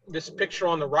 This picture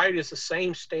on the right is the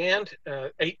same stand,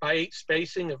 8 by 8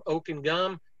 spacing of oak and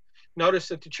gum. Notice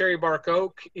that the cherry bark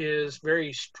oak is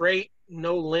very straight,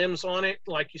 no limbs on it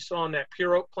like you saw in that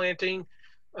pure oak planting.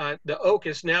 The oak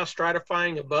is now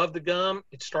stratifying above the gum.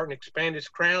 It's starting to expand its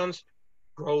crowns,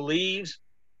 grow leaves,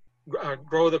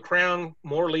 grow the crown,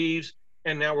 more leaves,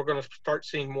 and now we're going to start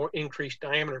seeing more increased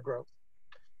diameter growth.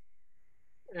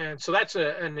 And so that's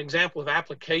an example of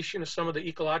application of some of the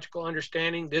ecological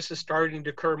understanding. This is starting to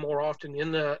occur more often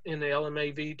in the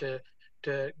LMAV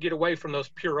to get away from those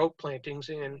pure oak plantings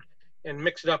and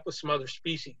mix it up with some other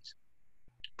species.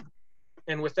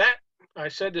 And with that, I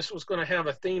said this was going to have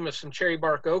a theme of some cherry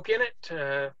bark oak in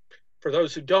it. For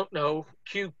those who don't know,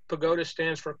 Q pagoda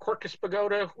stands for Quercus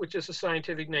pagoda, which is a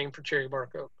scientific name for cherry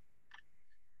bark oak.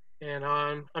 And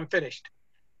I'm finished.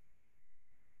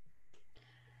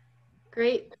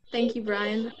 Great. Thank you,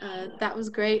 Brian. That was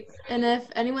great. And if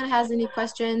anyone has any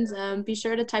questions, be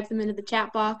sure to type them into the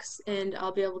chat box and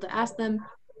I'll be able to ask them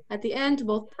at the end to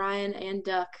both Brian and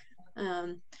Duck.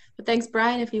 But thanks,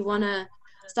 Brian. If you want to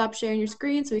stop sharing your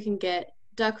screen so we can get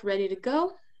Duck ready to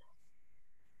go.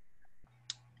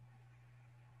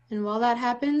 And while that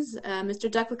happens,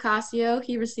 Mr. Duck Lacasio,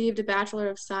 he received a Bachelor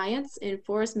of Science in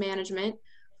Forest Management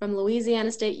from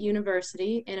Louisiana State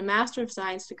University and a Master of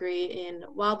Science degree in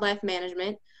Wildlife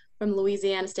Management from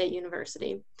Louisiana State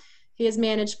University. He has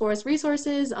managed forest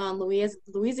resources on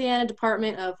Louisiana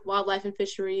Department of Wildlife and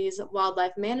Fisheries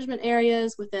wildlife management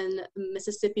areas within the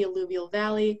Mississippi Alluvial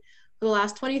Valley for the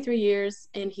last 23 years,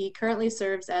 and he currently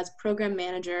serves as program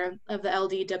manager of the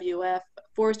LDWF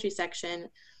Forestry section,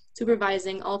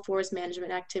 supervising all forest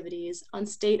management activities on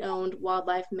state-owned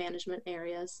wildlife management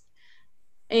areas.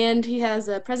 And he has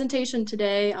a presentation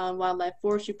today on wildlife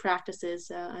forestry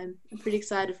practices. I'm pretty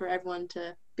excited for everyone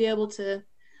to be able to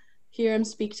hear him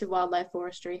speak to wildlife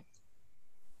forestry.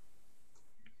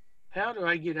 How do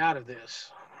I get out of this?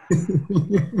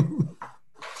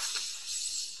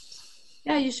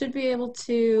 Yeah, you should be able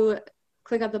to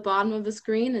click at the bottom of the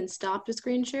screen and stop the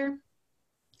screen share.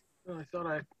 Well,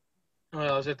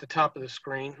 I was at the top of the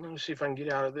screen. Let me see if I can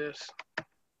get out of this.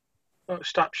 Oh,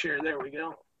 stop share. There we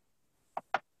go.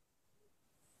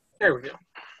 There we go.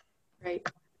 Great.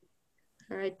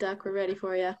 All right, Duck, we're ready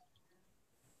for you.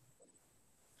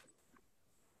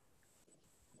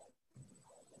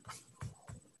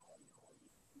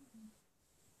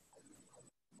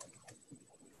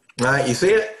 All right, you see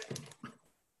it?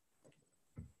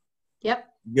 Yep.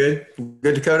 Good,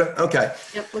 Dakota? Okay.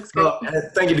 Yep, looks great.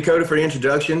 Thank you, Dakota, for the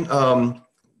introduction.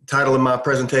 Title of my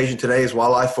presentation today is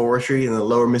Wildlife Forestry in the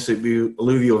Lower Mississippi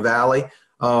Alluvial Valley.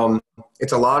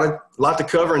 It's a lot to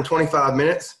cover in 25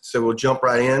 minutes, so we'll jump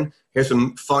right in. Here's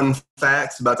some fun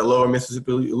facts about the Lower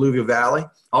Mississippi Alluvial Valley,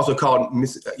 also called,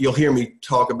 you'll hear me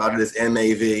talk about it as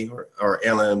MAV or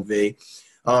LMV.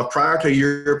 Prior to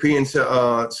European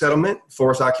settlement,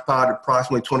 forests occupied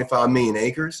approximately 25 million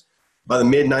acres. By the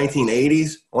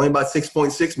mid-1980s, only about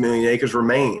 6.6 million acres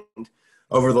remained.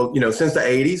 Over the, since the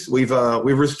 80s,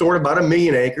 we've restored about 1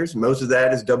 million acres. Most of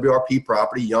that is WRP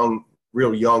property,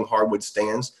 real young hardwood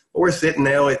stands. But we're sitting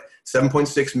now at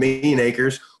 7.6 million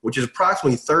acres, which is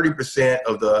approximately 30%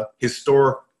 of the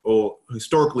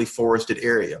historically forested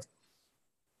area.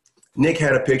 Nick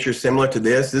had a picture similar to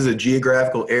this. This is a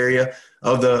geographical area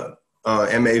of the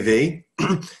MAV.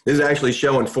 This is actually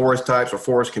showing forest types or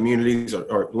forest communities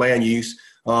or land use.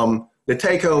 The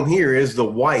take home here is the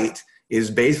white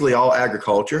is basically all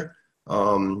agriculture.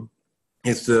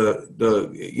 It's over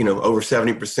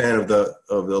 70%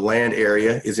 of the land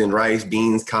area is in rice,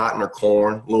 beans, cotton, or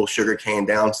corn, a little sugar cane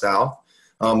down south.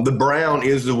 The brown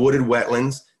is the wooded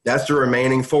wetlands. That's the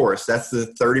remaining forest. That's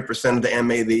the 30% of the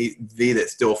MAV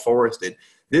that's still forested.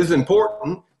 This is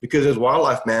important because as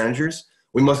wildlife managers,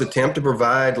 we must attempt to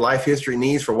provide life history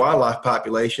needs for wildlife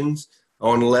populations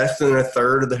on less than a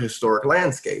third of the historic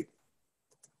landscape.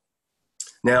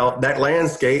 Now, that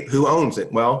landscape, who owns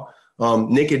it? Well,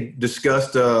 Nick had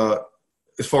discussed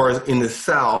as far as in the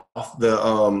South,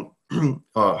 how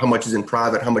much is in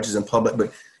private, how much is in public,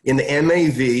 but in the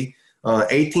MAV,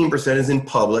 18% is in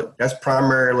public. That's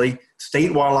primarily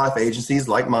state wildlife agencies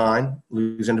like mine,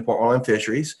 Louisiana Department of Wildlife and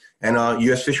Fisheries, and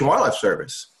U.S. Fish and Wildlife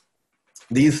Service.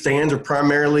 These stands are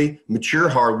primarily mature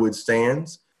hardwood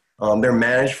stands. They're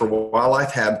managed for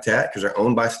wildlife habitat because they're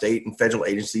owned by state and federal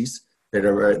agencies that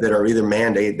are either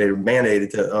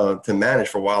mandated to manage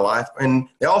for wildlife, and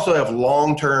they also have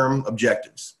long-term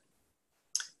objectives.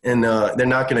 And they're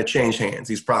not going to change hands.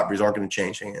 These properties aren't going to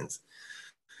change hands.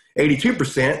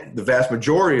 82%, the vast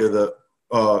majority of the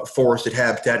forested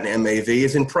habitat in MAV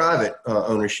is in private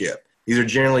ownership. These are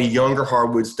generally younger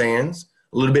hardwood stands,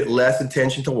 a little bit less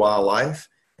attention to wildlife,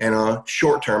 and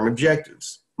short-term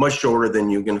objectives, much shorter than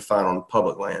you're going to find on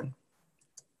public land.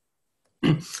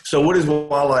 So what is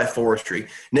wildlife forestry?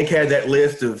 Nick had that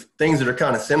list of things that are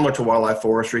kind of similar to wildlife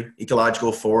forestry: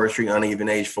 ecological forestry, uneven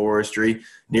age forestry,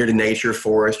 near to nature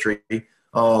forestry.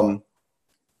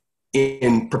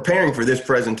 In preparing for this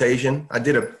presentation, I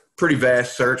did a pretty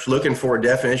vast search looking for a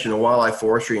definition of wildlife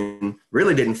forestry and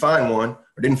really didn't find one,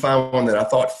 or didn't find one that I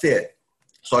thought fit.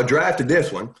 So I drafted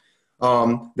this one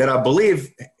that I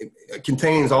believe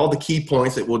contains all the key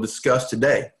points that we'll discuss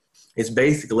today. It's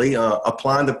basically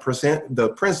applying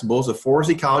the principles of forest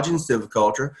ecology and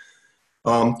silviculture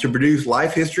to produce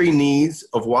life history needs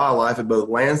of wildlife at both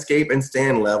landscape and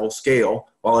stand level scale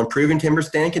while improving timber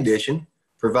stand condition,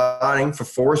 providing for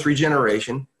forest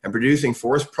regeneration, and producing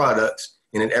forest products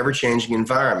in an ever-changing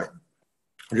environment.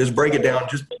 I'll just break it down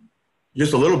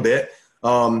just a little bit.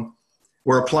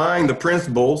 We're applying the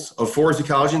principles of forest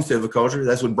ecology and silviculture.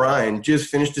 That's what Brian just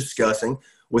finished discussing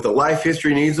with the life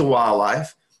history needs of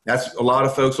wildlife. That's a lot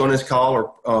of folks on this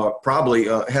call are probably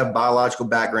have biological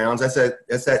backgrounds.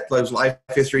 Those life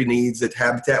history needs, that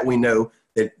habitat we know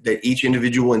that each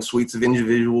individual and suites of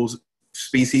individuals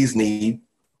species need.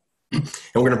 And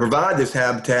we're going to provide this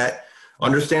habitat,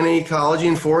 understanding ecology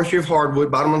and forestry of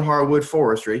hardwood, bottomland hardwood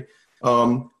forestry,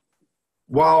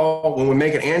 while when we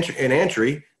make an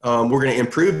entry, we're going to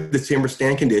improve the timber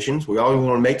stand conditions. We always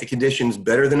want to make the conditions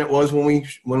better than it was when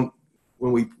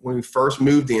we first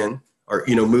moved in, or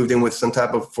moved in with some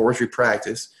type of forestry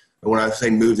practice. And when I say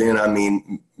moved in, I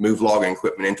mean move logging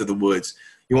equipment into the woods.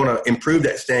 You want to improve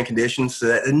that stand condition so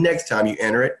that the next time you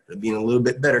enter it, it'll be in a little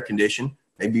bit better condition.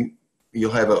 Maybe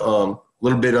you'll have a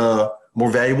little bit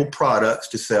more valuable products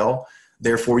to sell.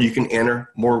 Therefore, you can enter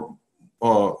more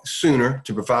sooner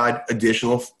to provide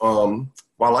additional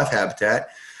wildlife habitat.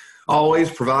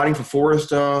 Always providing for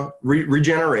forest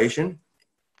regeneration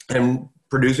and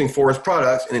producing forest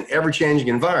products in an ever-changing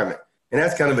environment. And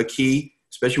that's kind of a key,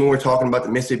 especially when we're talking about the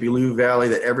Mississippi Alluvial Valley,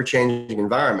 that ever-changing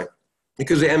environment.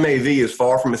 Because the MAV is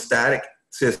far from a static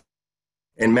system,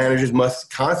 and managers must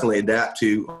constantly adapt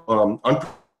to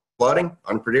flooding,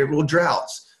 unpredictable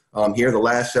droughts. Here, the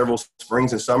last several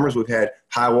springs and summers, we've had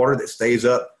high water that stays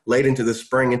up late into the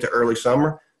spring, into early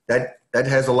summer. That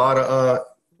has a lot of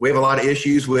we have a lot of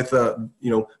issues with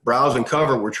browse and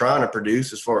cover we're trying to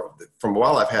produce from a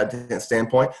wildlife habitat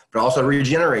standpoint, but also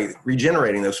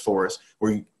regenerating those forests.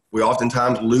 We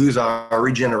oftentimes lose our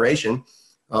regeneration,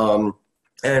 and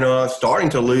starting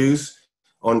to lose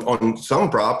on some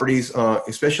properties,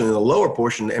 especially in the lower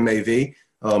portion of the MAV.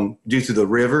 Due to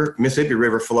the Mississippi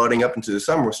River flooding up into the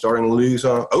summer, we're starting to lose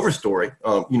overstory,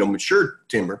 mature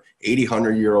timber, 80,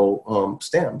 100-year-old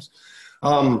stems.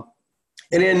 And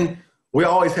then we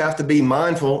always have to be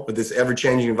mindful of this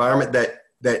ever-changing environment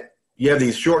that you have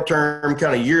these short-term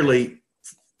kind of yearly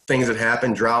things that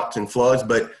happen, droughts and floods,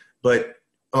 but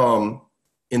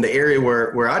in the area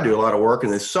where I do a lot of work in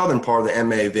the southern part of the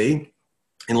MAV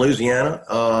in Louisiana,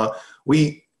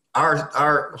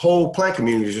 our whole plant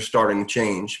communities are starting to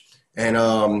change. And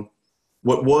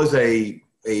what was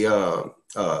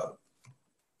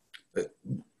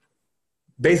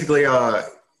basically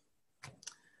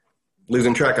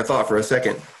losing track of thought for a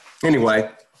second. Anyway,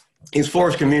 these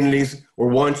forest communities were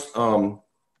once,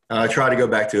 I try to go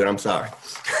back to it, I'm sorry.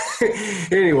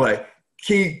 Anyway,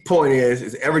 key point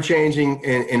is ever-changing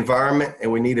environment, and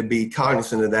we need to be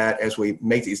cognizant of that as we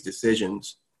make these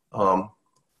decisions.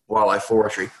 Wildlife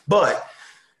forestry, but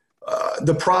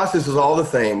the process is all the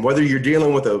same. Whether you're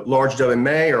dealing with a large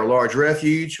WMA or a large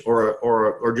refuge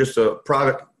or just a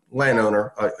private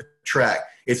landowner, a tract,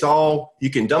 it's all, you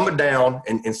can dumb it down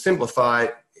and simplify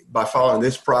it by following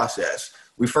this process.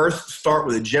 We first start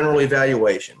with a general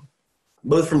evaluation,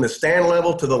 both from the stand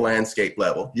level to the landscape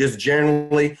level. Just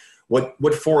generally,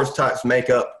 what forest types make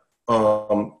up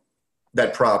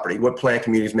that property, what plant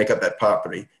communities make up that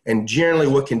property, and generally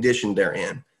what condition they're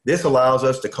in. This allows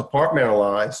us to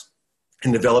compartmentalize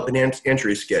and develop an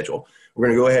entry schedule. We're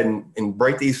going to go ahead and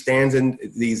break these stands in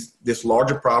this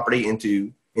larger property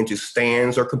into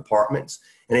stands or compartments,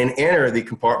 and then enter the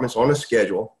compartments on a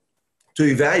schedule to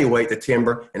evaluate the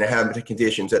timber and the habitat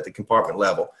conditions at the compartment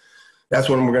level. That's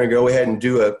when we're going to go ahead and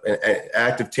do an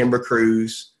active timber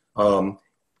cruise.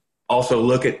 Also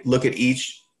look at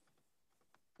each,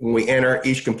 when we enter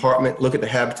each compartment, look at the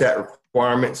habitat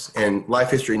requirements and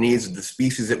life history needs of the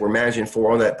species that we're managing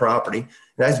for on that property. And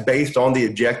that's based on the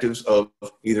objectives of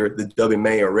either the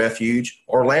WMA or refuge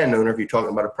or landowner if you're talking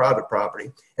about a private property.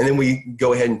 And then we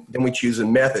go ahead and then we choose the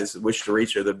methods at which to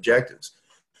reach the objectives.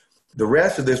 The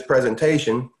rest of this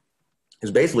presentation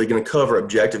is basically going to cover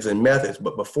objectives and methods.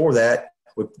 But before that,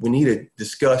 we need to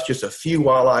discuss just a few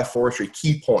wildlife forestry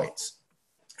key points.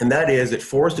 And that is that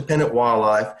forest-dependent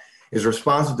wildlife is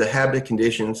responsive to habitat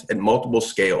conditions at multiple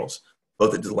scales,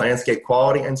 both at the landscape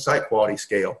quality and site quality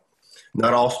scale.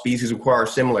 Not all species require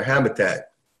similar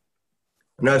habitat.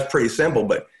 I know it's pretty simple,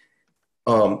 but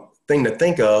thing to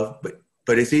think of,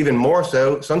 but it's even more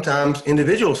so, sometimes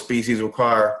individual species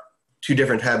require two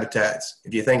different habitats.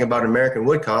 If you think about American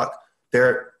woodcock,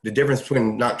 the difference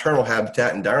between nocturnal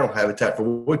habitat and diurnal habitat for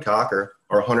woodcock are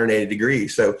 180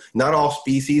 degrees. So not all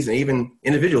species and even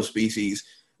individual species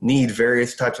need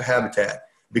various types of habitat.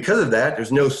 Because of that,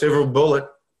 there's no silver bullet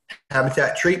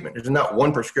habitat treatment. There's not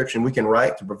one prescription we can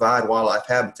write to provide wildlife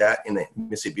habitat in the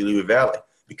Mississippi Alluvial Valley,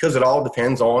 because it all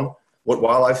depends on what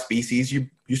wildlife species you're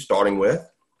starting with,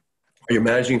 or you're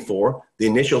managing for, the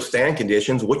initial stand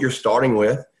conditions, what you're starting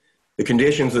with, the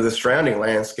conditions of the surrounding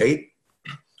landscape,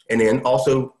 and then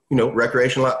also,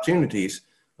 recreational opportunities.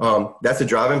 That's a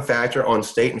driving factor on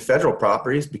state and federal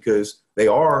properties because they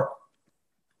are,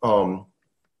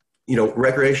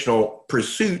 recreational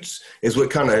pursuits is what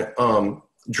kind of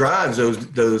drives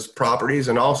those properties.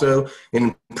 And also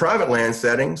in private land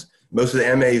settings, most of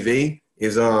the MAV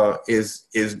is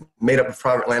made up of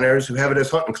private landowners who have it as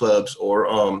hunting clubs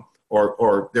or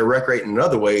they're recreating in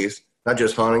other ways, not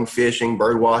just hunting, fishing,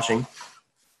 bird watching.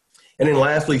 And then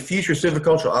lastly, future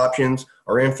silvicultural options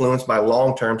are influenced by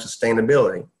long-term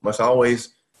sustainability. Must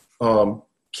always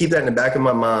keep that in the back of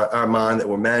our mind that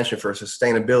we're managing for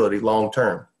sustainability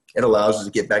long-term. It allows us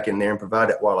to get back in there and provide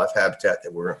that wildlife habitat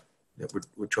that we're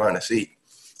trying to see.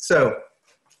 So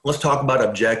let's talk about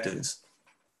objectives.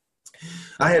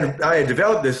 I had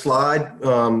developed this slide.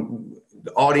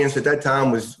 The audience at that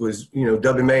time was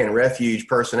WMA and refuge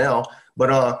personnel,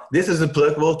 but this is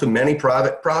applicable to many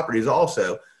private properties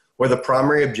also, where the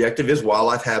primary objective is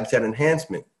wildlife habitat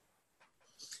enhancement.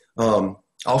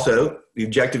 Also, the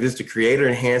objective is to create or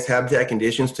enhance habitat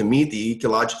conditions to meet the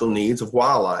ecological needs of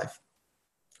wildlife.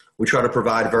 We try to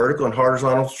provide vertical and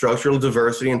horizontal structural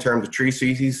diversity in terms of tree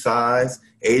species, size,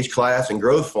 age class, and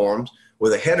growth forms,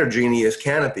 with a heterogeneous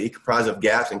canopy comprised of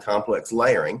gaps and complex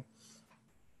layering.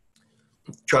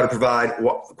 Try to provide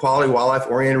quality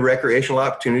wildlife-oriented recreational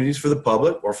opportunities for the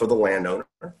public or for the landowner.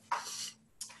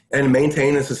 And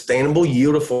maintain a sustainable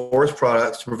yield of forest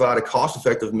products to provide a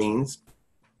cost-effective means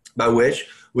by which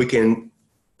we can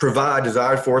provide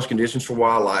desired forest conditions for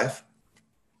wildlife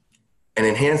and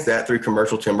enhance that through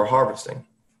commercial timber harvesting.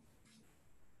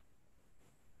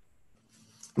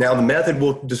 Now, the method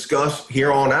we'll discuss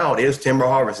here on out is timber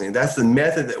harvesting. That's the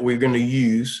method that we're going to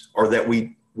use, or that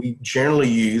we generally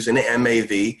use in the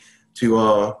MAV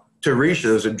to reach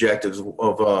those objectives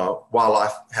of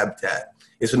wildlife habitat.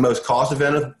 It's the most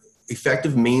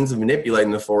cost-effective means of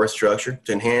manipulating the forest structure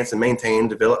to enhance and maintain,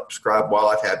 develop, prescribed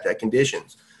wildlife habitat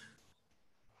conditions.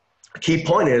 A key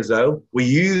point is, though, we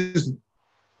use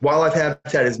wildlife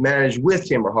habitat is managed with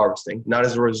timber harvesting, not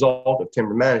as a result of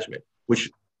timber management,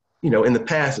 which, in the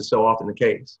past is so often the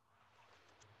case.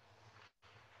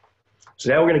 So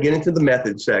now we're going to get into the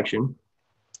methods section.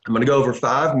 I'm going to go over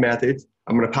 5 methods.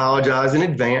 I'm going to apologize in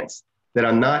advance that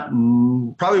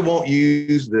probably won't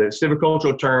use the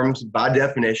silvicultural terms by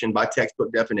definition, by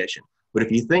textbook definition. But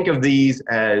if you think of these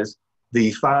as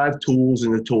the 5 tools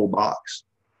in the toolbox,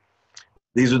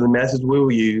 these are the methods we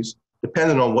will use,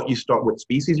 depending on what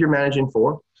species you're managing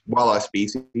for, wildlife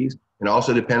species, and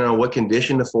also depending on what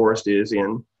condition the forest is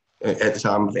in at the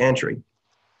time of entry.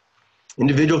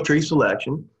 Individual tree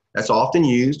selection, that's often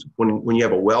used when you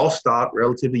have a well-stocked,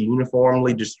 relatively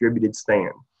uniformly distributed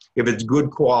stand. If it's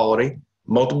good quality,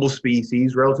 multiple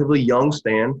species, relatively young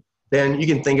stand, then you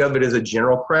can think of it as a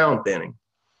general crown thinning.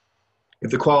 If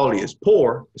the quality is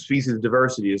poor, the species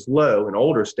diversity is low, in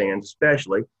older stands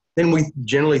especially, then we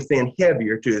generally thin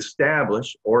heavier to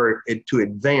establish or to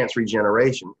advance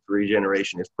regeneration, if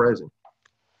regeneration is present.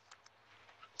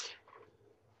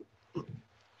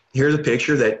 Here's a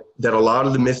picture that a lot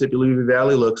of the Mississippi Alluvial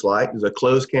Valley looks like. There's a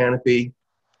closed canopy,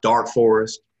 dark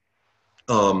forest,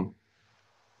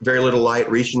 very little light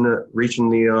reaching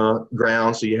the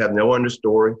ground, so you have no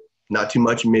understory, not too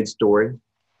much mid-story.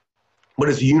 But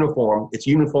it's uniform. It's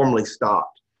uniformly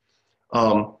stocked.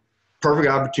 Perfect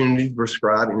opportunity to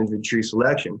prescribe individual tree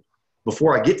selection.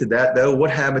 Before I get to that, though, what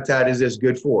habitat is this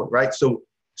good for, right? So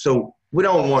we're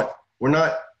not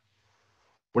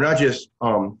just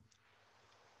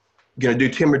going to do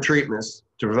timber treatments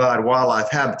to provide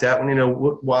wildlife habitat. We know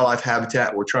what wildlife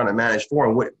habitat we're trying to manage for,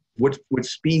 and what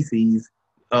species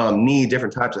need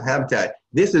different types of habitat.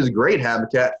 This is great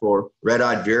habitat for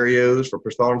red-eyed vireos, for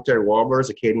solitary warblers,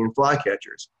 Acadian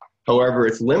flycatchers. However,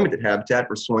 it's limited habitat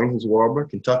for Swainson's warbler,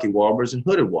 Kentucky warblers, and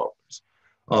hooded warblers.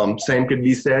 Same could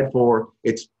be said for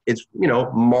its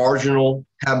marginal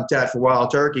habitat for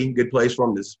wild turkey, good place for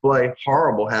them to display.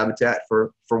 Horrible habitat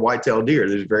for white-tailed deer.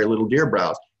 There's very little deer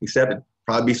browse, except it'd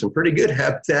probably be some pretty good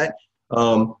habitat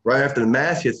right after the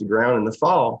mass hits the ground in the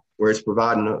fall, where it's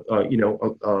providing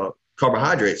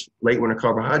carbohydrates, late winter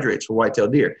carbohydrates for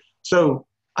white-tailed deer. So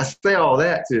I say all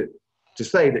that to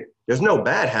say that there's no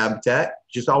bad habitat,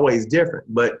 just always different.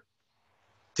 But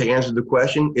to answer the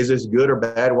question, is this good or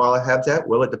bad wildlife habitat?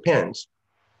 Well, it depends.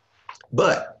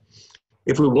 But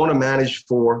if we want to manage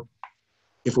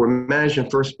if we're managing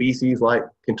for species like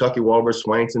Kentucky warblers,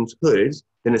 Swainson's, hoodeds,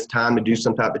 then it's time to do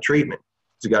some type of treatment.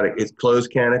 It's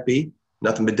closed canopy,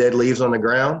 nothing but dead leaves on the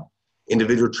ground.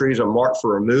 Individual trees are marked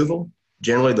for removal.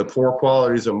 Generally, the poor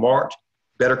qualities are marked.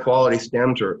 Better quality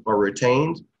stems are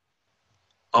retained.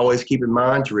 Always keep in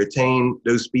mind to retain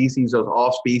those species, those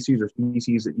off species or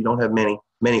species that you don't have many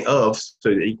of, so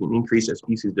that you can increase that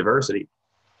species diversity.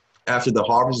 After the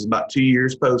harvest is about 2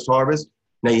 years post-harvest.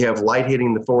 Now you have light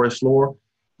hitting the forest floor.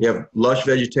 You have lush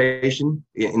vegetation.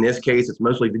 In this case, it's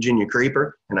mostly Virginia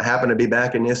creeper. And I happen to be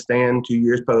back in this stand 2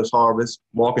 years post-harvest,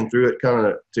 walking through it kind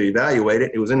of to evaluate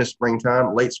it. It was in the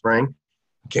springtime, late spring.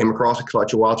 Came across a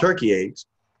clutch of wild turkey eggs.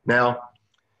 Now,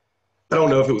 I don't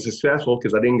know if it was successful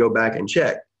because I didn't go back and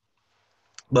check,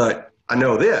 but I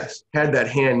know this, had that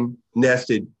hen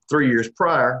nested 3 years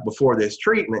prior before this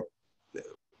treatment,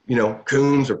 you know,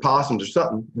 coons or possums or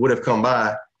something would have come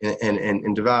by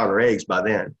and devoured her eggs by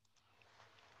then.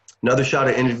 Another shot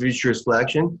at individual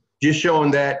selection, just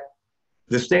showing that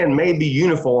the stand may be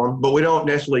uniform, but we don't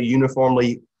necessarily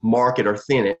uniformly mark it or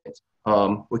thin it.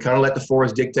 We kind of let the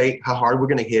forest dictate how hard we're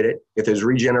going to hit it. If there's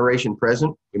regeneration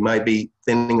present, we might be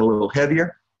thinning a little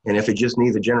heavier. And if it just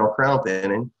needs a general crown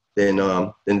thinning, then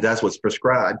that's what's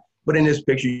prescribed. But in this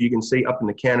picture, you can see up in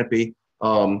the canopy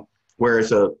where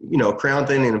it's a, you know, crown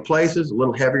thinning in places, a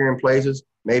little heavier in places.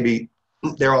 Maybe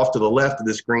they're off to the left of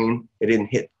the screen. It didn't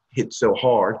hit so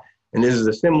hard. And this is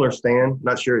a similar stand.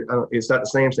 Not sure, it's not the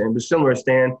same stand, but similar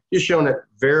stand, just showing that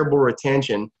variable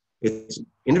retention. It's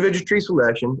individual tree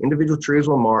selection, individual trees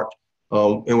were marked,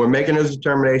 and we're making those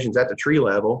determinations at the tree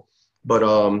level, but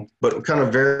kind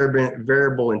of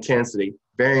variable intensity,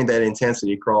 varying that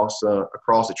intensity across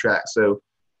the track. So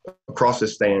across the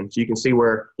stand. So you can see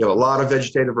where you have a lot of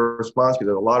vegetative response because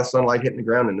there's a lot of sunlight hitting the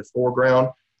ground in the foreground.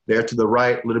 There to the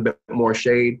right, a little bit more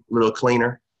shade, a little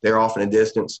cleaner. They're off in a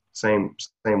distance, same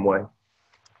way.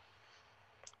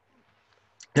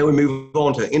 Then we move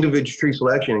on to individual tree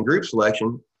selection and group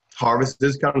selection. Harvest,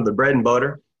 this is kind of the bread and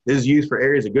butter. This is used for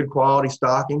areas of good quality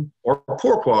stocking or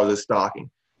poor quality stocking.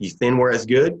 You thin where it's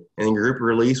good, and then group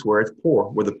release where it's poor,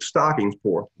 where the stocking's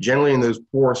poor. Generally in those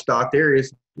poor stocked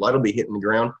areas, light will be hitting the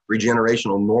ground. Regeneration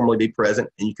will normally be present,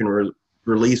 and you can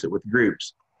release it with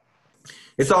groups.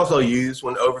 It's also used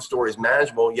when the overstory is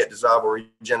manageable, yet desirable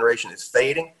regeneration is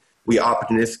fading. We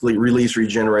opportunistically release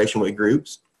regeneration with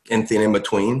groups and thin in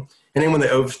between. And then when the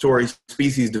overstory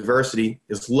species diversity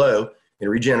is low and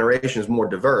regeneration is more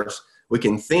diverse, we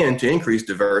can thin to increase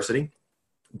diversity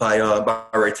by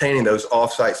retaining those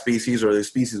off-site species or the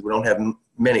species we don't have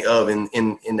many of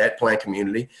in that plant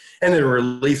community, and then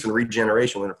release and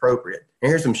regeneration when appropriate. And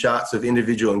here's some shots of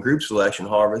individual and group selection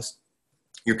harvest.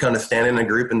 You're kind of standing in a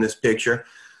group in this picture.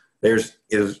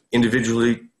 Is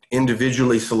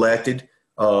individually selected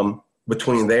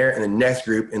between there and the next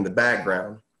group in the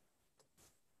background.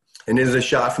 And this is a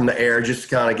shot from the air just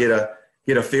to kind of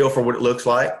get a feel for what it looks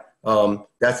like. And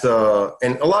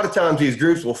a lot of times these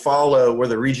groups will follow where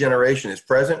the regeneration is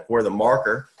present, where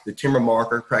the timber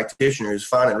marker practitioner is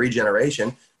finding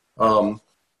regeneration.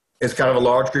 It's kind of a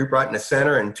large group right in the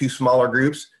center and two smaller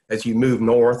groups as you move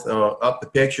north up the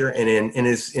picture, and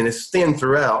it's thin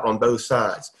throughout on both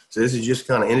sides. So this is just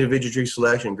kind of individual tree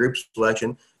selection, group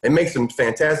selection. It makes some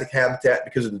fantastic habitat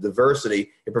because of the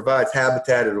diversity. It provides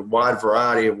habitat at a wide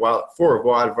variety of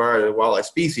wildlife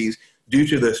species due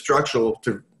to the structural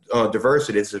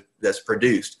diversity that's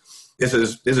produced. This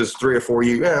is 3 or 4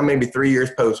 years, maybe 3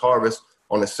 years post harvest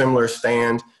on a similar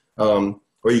stand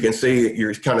where you can see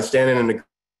you're kind of standing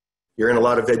you're in a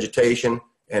lot of vegetation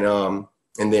and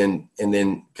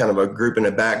then kind of a group in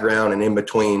the background, and in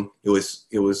between it was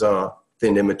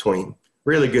thinned in between.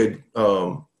 Really good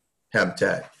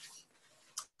habitat.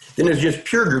 Then there's just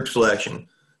pure group selection.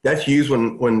 That's used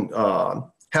when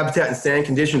habitat and stand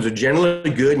conditions are generally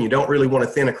good and you don't really want to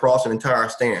thin across an entire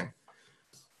stand.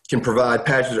 Can provide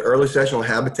patches of early sessional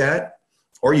habitat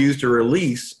or used to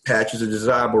release patches of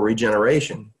desirable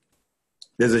regeneration.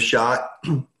 There's a shot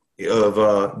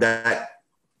of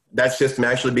that system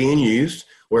actually being used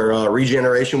where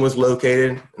regeneration was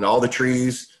located and all the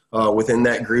trees within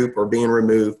that group are being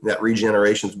removed and that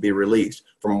regeneration is being released.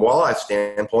 From a wildlife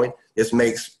standpoint, this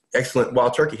makes excellent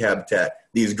wild turkey habitat.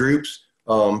 These groups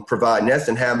provide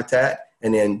nesting habitat,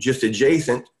 and then just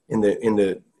adjacent in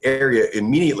the area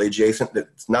immediately adjacent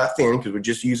that's not thin because we're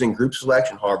just using group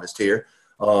selection harvest here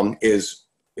is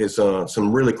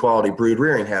some really quality brood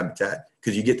rearing habitat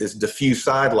because you get this diffuse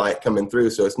side light coming through.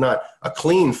 So it's not a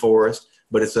clean forest,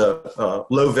 but it's a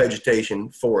low vegetation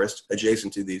forest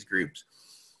adjacent to these groups.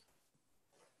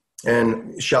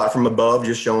 And shot from above,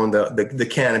 just showing the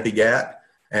canopy gap.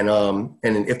 And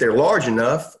if they're large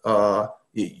enough,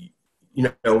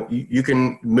 you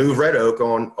can move red oak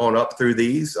on up through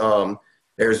these.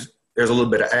 There's a little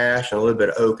bit of ash and a little bit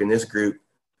of oak in this group.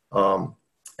 And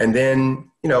then,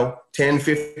 10,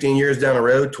 15 years down the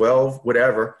road, 12,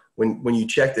 whatever, when you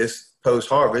check this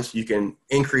post-harvest, you can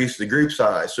increase the group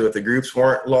size. So if the groups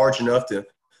weren't large enough to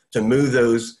move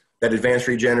that advanced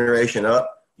regeneration up,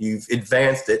 you've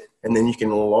advanced it, and then you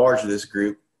can enlarge this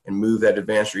group and move that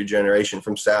advanced regeneration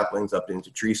from saplings up into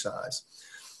tree size.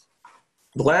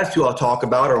 The last two I'll talk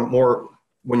about are more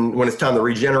when it's time to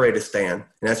regenerate a stand,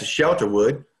 and that's a shelter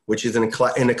wood, which is in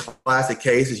a classic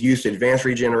case is used to advance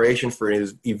regeneration for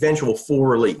its eventual full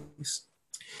release.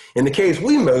 In the case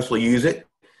we mostly use it,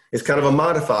 is kind of a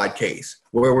modified case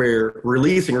where we're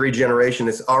releasing regeneration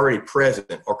that's already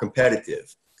present or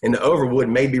competitive. And the overwood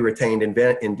may be retained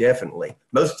indefinitely.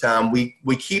 Most of the time,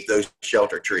 we keep those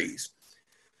shelter trees.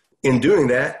 In doing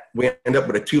that, we end up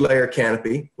with a 2-layer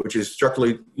canopy, which is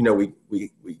structurally,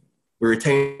 we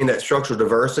retain that structural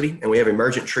diversity, and we have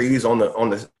emergent trees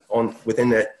within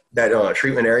that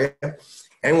treatment area,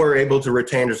 and we're able to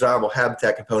retain desirable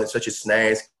habitat components such as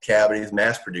snags, cavities,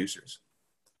 mass producers.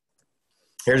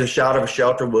 Here's a shot of a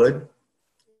shelter wood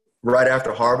right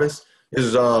after harvest. This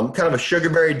is kind of a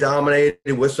sugarberry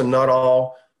dominated with some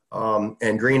nuttall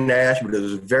and green ash, but it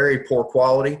was very poor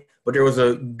quality. But there was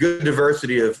a good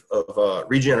diversity of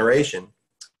regeneration.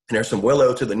 And there's some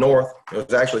willow to the north. There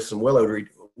was actually some willow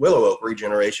oak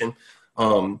regeneration,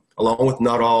 along with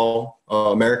nuttall,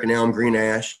 American elm, green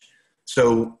ash.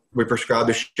 So we prescribed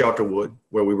the shelter wood,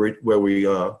 where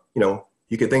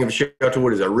you could think of a shelter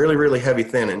wood as a really, really heavy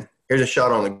thinning. Here's a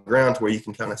shot on the ground to where you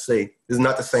can kind of see. This is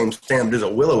not the same stand, but this is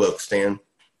a willow oak stand,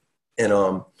 and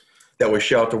that was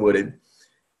shelter wooded.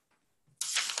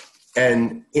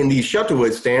 And in these shelter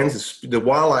wood stands, the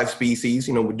wildlife species,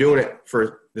 we're doing it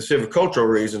for the silvicultural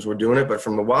reasons we're doing it, but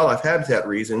from the wildlife habitat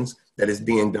reasons that is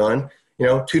being done,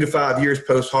 2 to 5 years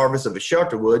post-harvest of a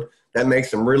shelter wood, that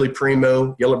makes some really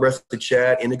primo yellow-breasted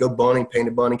chat, indigo bunting,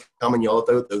 painted bunting, common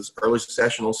yellowthroat, those early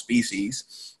successional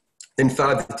species. Then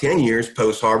 5 to 10 years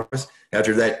post-harvest,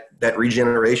 after that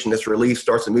regeneration, this release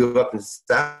starts to move up in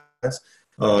size,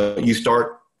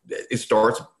 it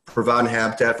starts providing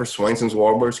habitat for Swainson's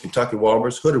warblers, Kentucky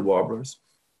warblers, hooded warblers.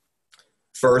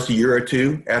 First year or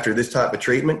two after this type of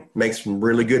treatment makes some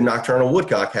really good nocturnal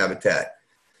woodcock habitat.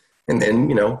 And then,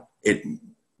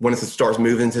 when it starts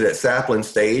moving into that sapling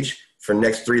stage for the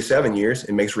next 3 to 7 years,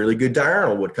 it makes really good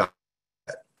diurnal woodcock.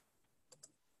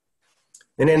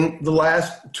 And then the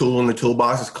last tool in the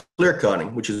toolbox is clear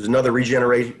cutting, which is another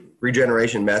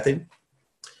regeneration method.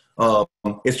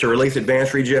 It's to release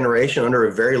advanced regeneration under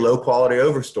a very low quality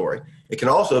overstory. It can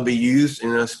also be used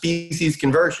in a species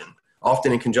conversion,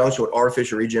 often in conjunction with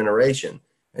artificial regeneration.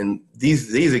 And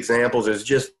these examples is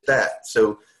just that.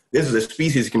 So this is a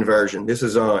species conversion. This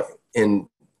is in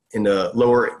the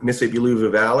lower Mississippi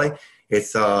Alluvial Valley.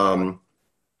 It's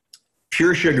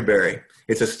pure sugarberry.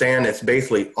 It's a stand that's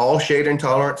basically all shade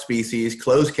intolerant species,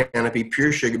 closed canopy,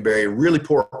 pure sugarberry, really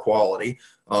poor quality.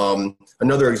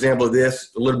 Another example of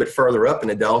this, a little bit further up in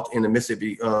the Delta, in the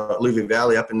Mississippi Alluvial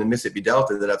Valley, up in the Mississippi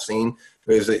Delta that I've seen,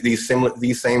 is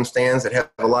these same stands that have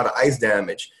a lot of ice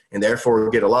damage and therefore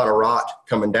get a lot of rot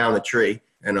coming down the tree.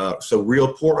 And so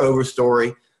real poor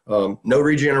overstory, no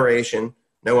regeneration,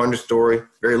 no understory,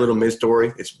 very little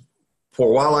midstory. It's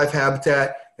poor wildlife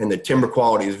habitat, and the timber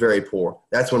quality is very poor.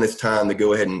 That's when it's time to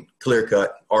go ahead and clear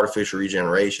cut artificial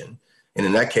regeneration. And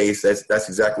in that case, that's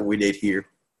exactly what we did here.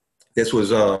 This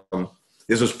was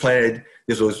planted,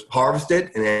 this was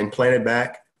harvested and then planted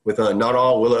back with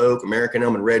nuttall, willow oak, American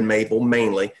elm, and red maple,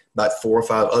 mainly, about 4 or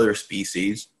 5 other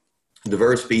species,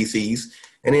 diverse species.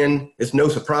 And then it's no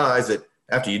surprise that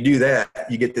after you do that,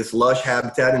 you get this lush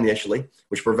habitat initially,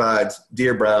 which provides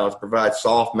deer browse, provides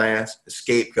soft mass,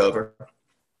 escape cover.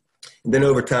 And then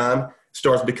over time, it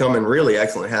starts becoming really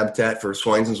excellent habitat for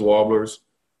Swainson's warblers,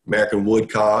 American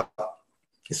woodcock,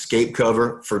 escape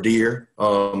cover for deer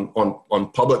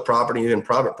on public property and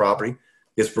private property.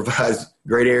 This provides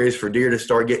great areas for deer to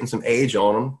start getting some age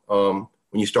on them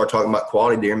when you start talking about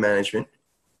quality deer management.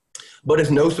 But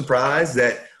it's no surprise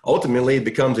that ultimately it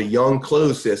becomes a young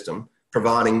closed system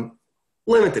providing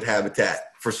limited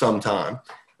habitat for some time.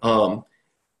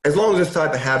 As long as this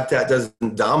type of habitat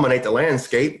doesn't dominate the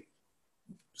landscape,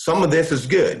 some of this is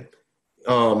good.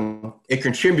 It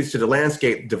contributes to the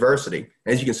landscape diversity.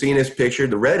 As you can see in this picture,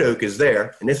 the red oak is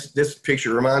there. And this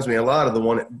picture reminds me a lot of the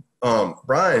one that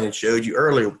Brian had showed you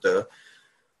earlier with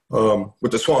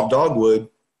the swamp dogwood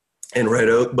and red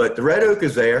oak. But the red oak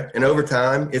is there, and over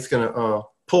time, it's going to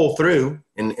pull through,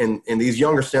 and these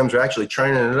younger stems are actually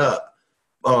training it up.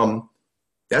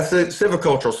 That's the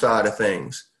silvicultural side of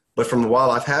things. But from the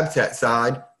wildlife habitat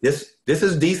side, this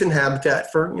is decent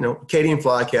habitat for, Acadian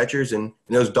flycatchers and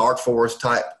those dark forest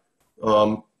type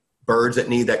birds that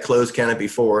need that closed canopy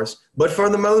forest. But for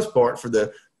the most part, for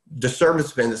the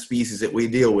disturbance-dependent species that we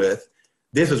deal with,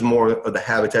 this is more of the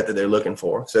habitat that they're looking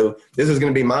for. So this is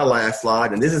going to be my last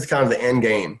slide, and this is kind of the end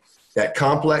game, that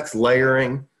complex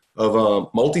layering of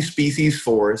multi-species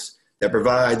forest that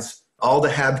provides all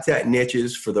the habitat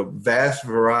niches for the vast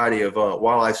variety of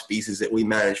wildlife species that we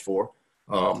manage for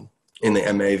in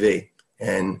the MAV.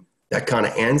 And that kind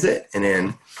of ends it. And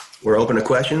then we're open to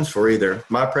questions for either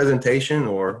my presentation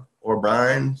or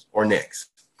Brian's or Nick's.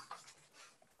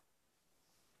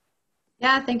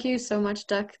 Yeah, thank you so much,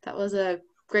 Duck. That was a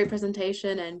great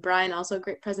presentation, and Brian, also a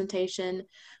great presentation.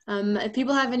 If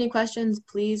people have any questions,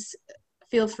 please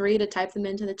feel free to type them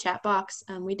into the chat box.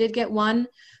 We did get one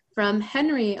from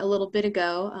Henry a little bit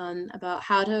ago about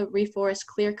how to reforest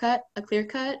a clear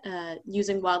cut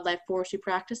using wildlife forestry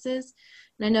practices.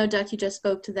 And I know, Duck, you just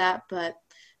spoke to that, but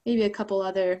maybe a couple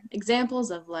other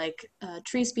examples of like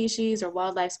tree species or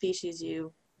wildlife species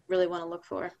you really want to look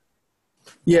for.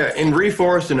 Yeah, in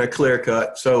reforesting a clear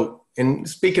cut. So, in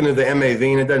speaking of the MAV,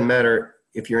 and it doesn't matter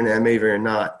if you're in the MAV or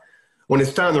not, when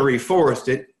it's time to reforest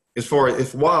it, as far as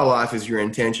if wildlife is your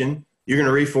intention, you're going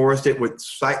to reforest it with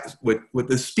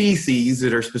the species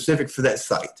that are specific for that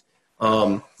site.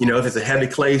 If it's a heavy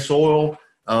clay soil,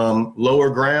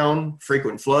 lower ground,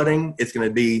 frequent flooding, it's going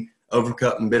to be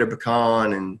overcut and bitter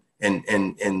pecan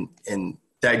and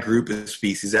that group of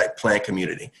species, that plant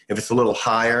community. If it's a little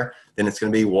higher, then it's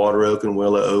going to be water oak and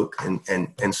willow oak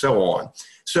and so on.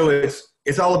 So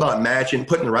it's all about matching,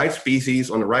 putting the right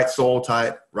species on the right soil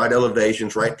type, right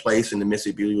elevations, right place in the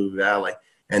Mississippi Valley,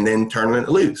 and then turning it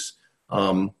loose.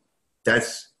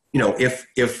 That's,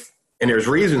 if there's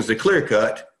reasons to clear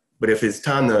cut, but if it's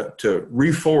time to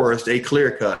reforest a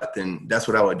clear cut, then that's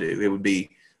what I would do. It would be,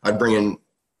 I'd bring in,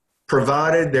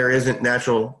 provided there isn't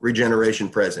natural regeneration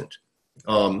present.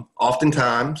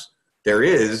 Oftentimes there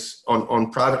is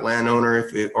on private landowner,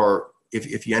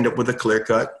 if you end up with a clear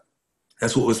cut,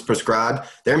 that's what was prescribed.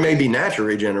 There may be natural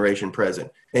regeneration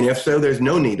present, and if so, there's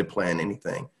no need to plant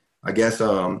anything. I guess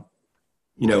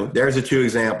there's the two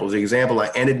examples. The example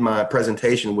I ended my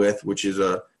presentation with, which is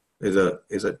a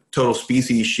total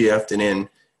species shift, and then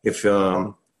if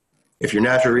your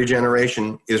natural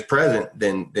regeneration is present,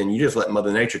 then you just let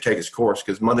Mother Nature take its course,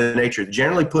 because Mother Nature is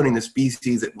generally putting the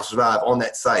species that will survive on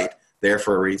that site there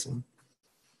for a reason.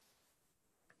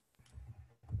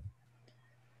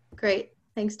 Great.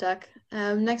 Thanks, Duck.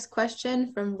 Next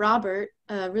question from Robert,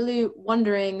 really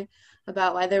wondering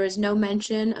about why there was no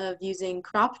mention of using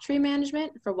crop tree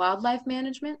management for wildlife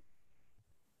management.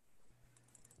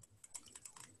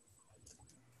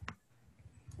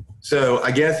 So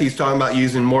I guess he's talking about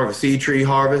using more of a seed tree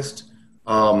harvest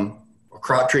or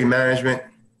crop tree management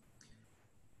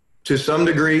to some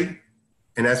degree.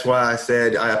 And that's why I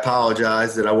said I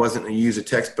apologize that I wasn't going to use the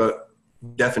textbook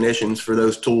definitions for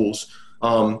those tools.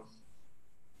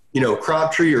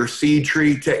 Crop tree or seed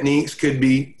tree techniques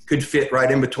could fit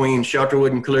right in between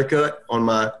shelterwood and clear cut on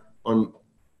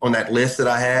that list that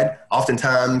I had.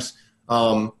 Oftentimes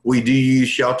we do use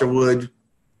shelterwood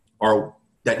or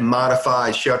that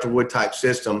modified shelterwood type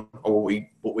system, or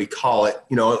what we call it,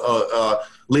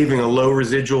 leaving a low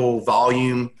residual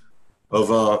volume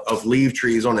of leaf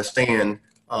trees on a stand.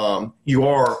 You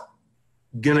are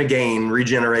gonna gain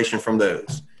regeneration from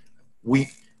those. We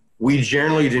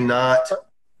generally do not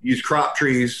use crop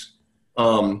trees.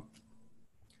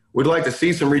 We'd like to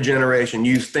see some regeneration,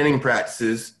 use thinning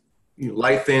practices,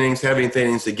 light thinnings, heavy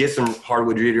thinnings to get some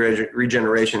hardwood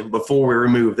regeneration before we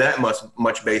remove that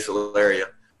much basal area.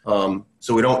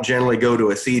 So we don't generally go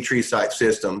to a seed tree site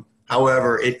system.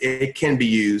 However, it can be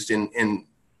used, and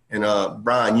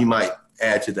Brian, you might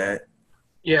add to that.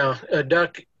 Yeah,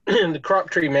 Duck, the crop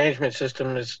tree management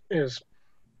system is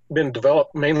been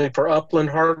developed mainly for upland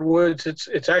hardwoods.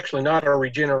 It's actually not a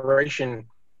regeneration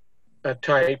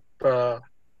type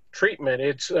treatment.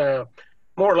 It's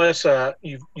more or less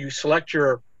you select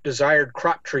your desired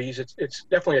crop trees. It's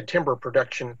definitely a timber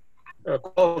production,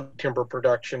 quality timber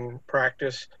production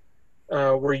practice,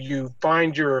 where you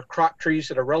find your crop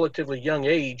trees at a relatively young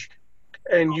age,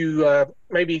 and you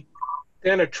maybe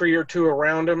thin a tree or two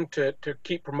around them to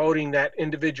keep promoting that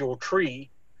individual tree.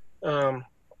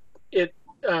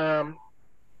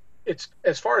 It's,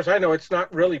 as far as I know, it's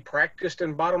not really practiced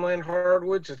in bottomland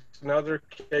hardwoods. It's another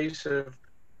case of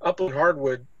upland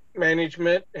hardwood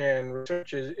management, and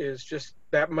research is just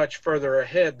that much further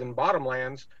ahead than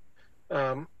bottomlands.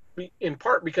 In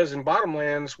part because in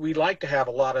bottomlands we like to have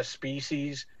a lot of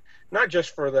species, not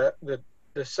just for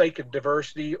the sake of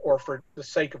diversity or for the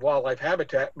sake of wildlife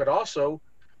habitat, but also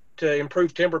to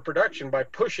improve timber production by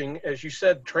pushing, as you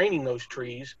said, training those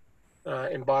trees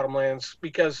in bottomlands.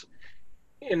 Because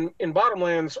in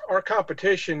bottomlands, our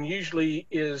competition usually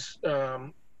is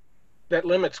that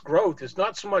limits growth is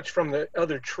not so much from the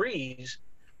other trees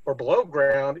or below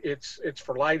ground, it's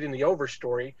for light in the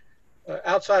overstory.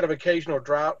 Outside of occasional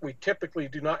drought, we typically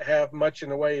do not have much in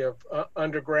the way of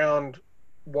underground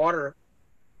water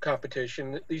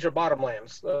competition. These are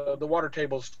bottomlands. The water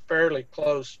table is fairly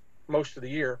close most of the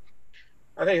year.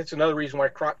 I think it's another reason why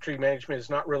crop tree management has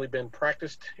not really been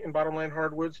practiced in bottomland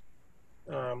hardwoods.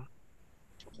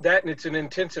 That, and it's an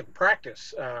intensive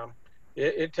practice.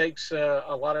 It takes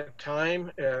a lot of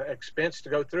time, expense to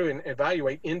go through and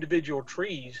evaluate individual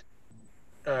trees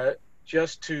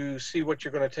just to see what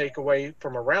you're going to take away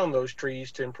from around those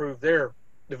trees to improve their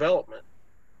development.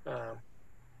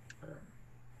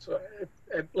 So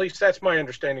at least that's my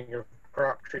understanding of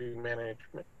crop tree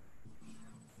management.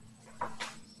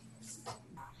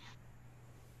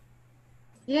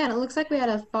 Yeah, and it looks like we had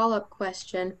a follow-up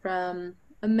question from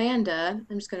Amanda.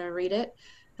 I'm just going to read it.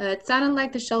 It sounded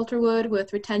like the shelterwood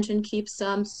with retention keeps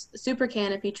some super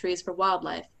canopy trees for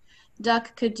wildlife.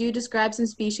 Duck, could you describe some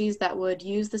species that would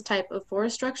use this type of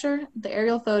forest structure? The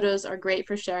aerial photos are great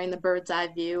for sharing the bird's eye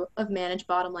view of managed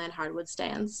bottomland hardwood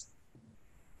stands.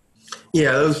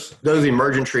 Yeah, those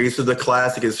emergent trees. So the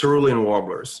classic is cerulean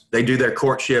warblers. They do their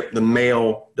courtship. The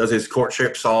male does his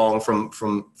courtship song from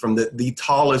the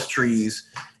tallest trees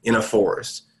in a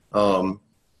forest.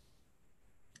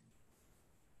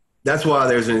 That's why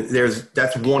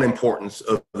that's one importance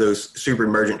of those super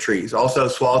emergent trees. Also,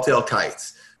 swallowtail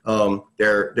kites.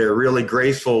 They're really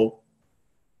graceful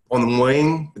on the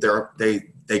wing.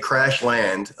 They crash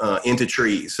land into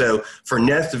trees. So for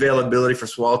nest availability for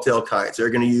swallowtail kites, they're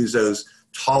going to use those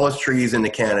tallest trees in the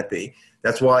canopy.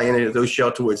 That's why in those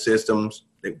shelterwood systems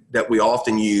that we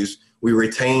often use, we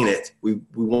retain it. We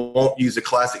won't use the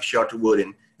classic shelterwood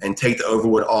and take the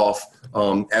overwood off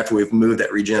after we've moved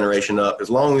that regeneration up. As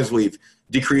long as we've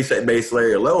decreased that basal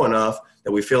area low enough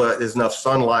that we feel like there's enough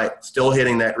sunlight still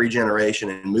hitting that regeneration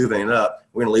and moving it up,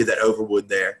 we're going to leave that overwood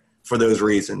there for those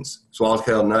reasons.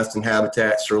 Swallowtail nesting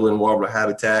habitat, cerulean warbler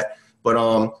habitat. But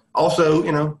also,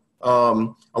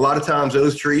 a lot of times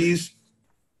those trees,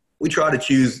 we try to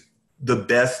choose the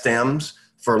best stems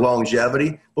for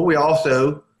longevity, but we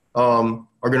also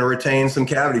are going to retain some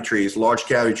cavity trees, large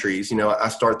cavity trees. I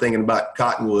start thinking about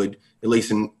cottonwood, at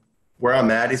least in where I'm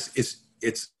at. It's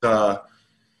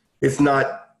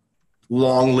not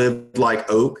long-lived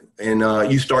like oak, and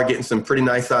you start getting some pretty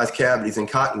nice sized cavities in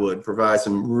cottonwood, provide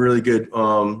some really good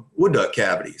wood duck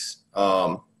cavities.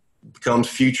 Becomes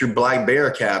future black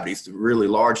bear cavities, the really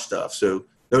large stuff. So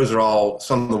those are all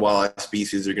some of the wildlife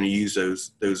species that are going to use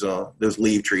those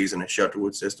leaf trees in a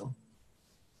shelterwood system.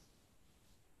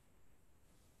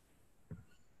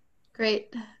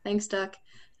 Great, thanks, Duck.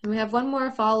 And we have one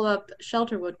more follow-up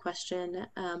shelterwood question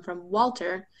from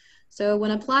Walter. So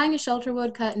when applying a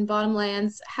shelterwood cut in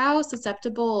bottomlands, how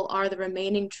susceptible are the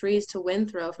remaining trees to wind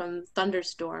throw from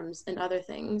thunderstorms and other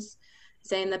things?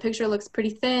 Saying the picture looks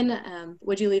pretty thin.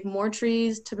 Would you leave more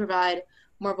trees to provide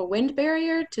more of a wind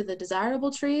barrier to the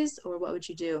desirable trees, or what would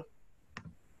you do?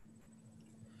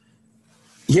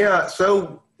 Yeah,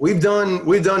 so we've done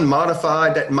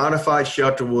modified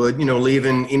shelterwood,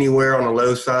 leaving anywhere on the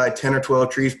low side 10 or 12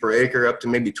 trees per acre up to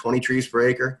maybe 20 trees per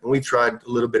acre. And we've tried a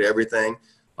little bit of everything,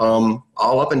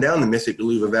 all up and down the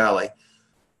Mississippi Valley.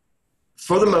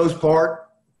 For the most part,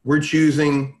 we're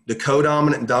choosing the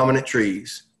co-dominant and dominant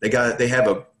trees. They have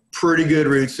a pretty good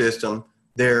root system.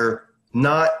 They're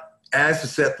not as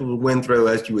susceptible to wind throw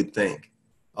as you would think.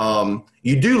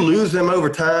 You do lose them over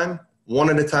time, one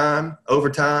at a time,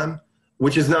 over time,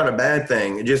 which is not a bad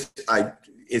thing. I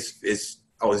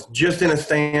was just in a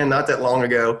stand not that long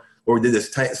ago where we did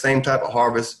this same type of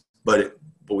harvest, but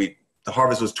the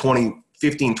harvest was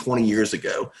 15, 20 years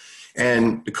ago.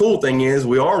 And the cool thing is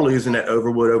we are losing that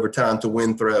overwood over time to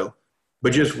wind throw,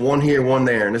 but just one here, one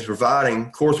there, and it's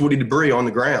providing coarse woody debris on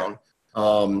the ground.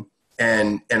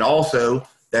 And also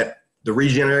that the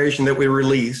regeneration that we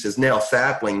release is now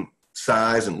sapling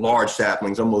size and large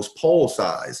saplings, almost pole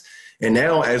size. And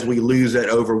now as we lose that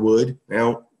overwood,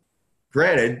 now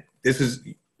granted,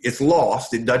 it's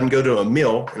lost. It doesn't go to a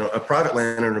mill. A private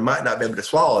landowner might not be able to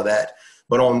swallow that.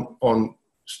 But on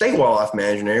state wildlife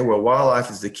management area where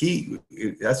wildlife is the key,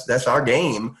 that's our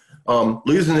game.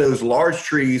 Losing those large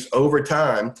trees over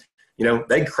time,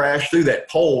 they crash through that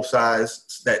pole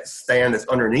size, that stand that's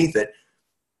underneath it,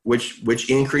 which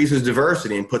increases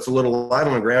diversity and puts a little light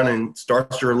on the ground and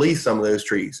starts to release some of those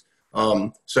trees.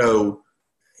 So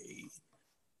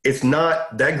it's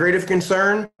not that great of a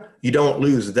concern. You don't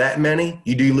lose that many.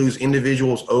 You do lose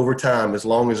individuals over time as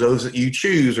long as those that you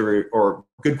choose are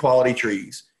good quality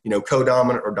trees,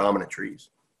 co-dominant or dominant trees.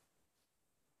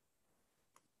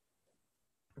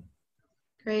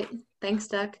 Great, thanks,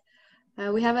 Duck.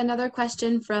 We have another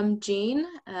question from Jean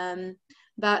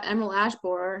about emerald ash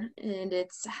borer, and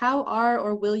it's how are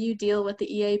or will you deal with the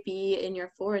EAB in your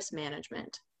forest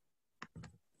management?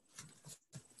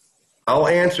 I'll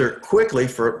answer quickly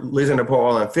for Louisiana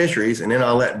Wildlife and Fisheries, and then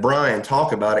I'll let Brian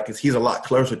talk about it because he's a lot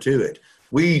closer to it.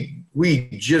 We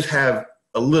just have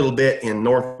a little bit in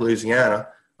North Louisiana,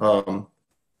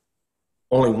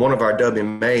 only one of our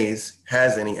WMAs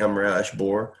has any emerald ash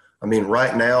borer. I mean,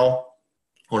 right now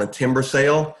on a timber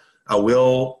sale, I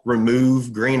will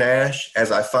remove green ash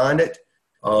as I find it,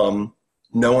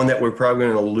 knowing that we're probably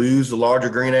going to lose the larger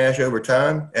green ash over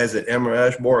time as the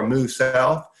emerald ash borer moves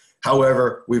south.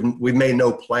 However, we've made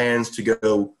no plans to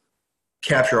go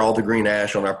capture all the green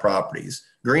ash on our properties.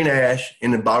 Green ash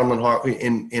in the bottomland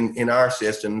in our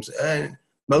systems, and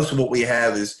most of what we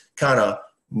have is kind of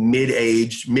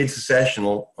mid-aged,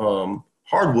 mid-successional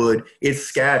hardwood. It's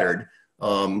scattered.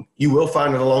 You will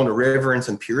find it along the river in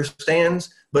some pure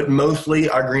stands, but mostly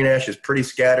our green ash is pretty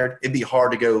scattered. It'd be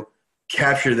hard to go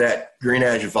capture that green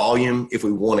ash volume if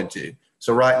we wanted to.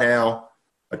 So right now,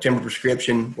 a timber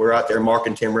prescription, we're out there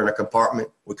marking timber in a compartment.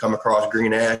 We come across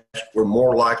green ash, we're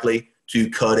more likely to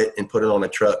cut it and put it on a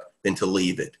truck than to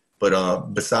leave it.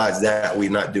 But besides that, we're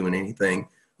not doing anything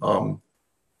to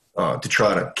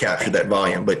try to capture that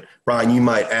volume. But Brian, you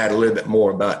might add a little bit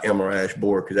more about emerald ash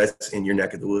borer because that's in your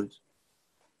neck of the woods.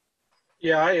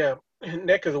 Yeah,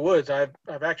 neck of the woods. I've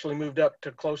actually moved up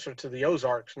to closer to the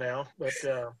Ozarks now, but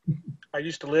I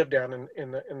used to live down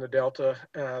in the Delta.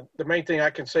 The main thing I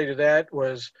can say to that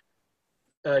was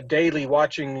daily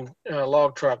watching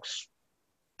log trucks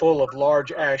full of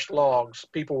large ash logs.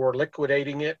 People were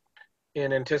liquidating it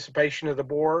in anticipation of the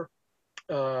borer.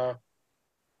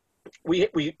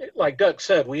 We like Doug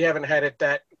said, we haven't had it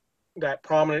that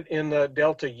prominent in the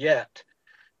Delta yet,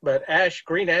 but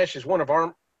green ash is one of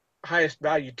our highest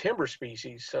value timber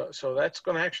species. So that's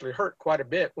going to actually hurt quite a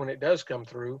bit when it does come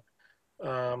through.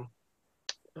 But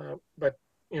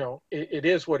you know, it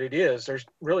is what it is. There's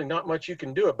really not much you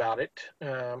can do about it,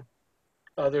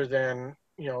 other than,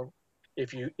 you know,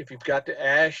 if you've got the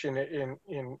ash and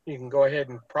you can go ahead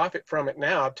and profit from it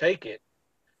now, take it.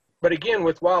 But again,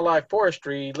 with wildlife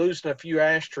forestry, losing a few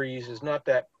ash trees is not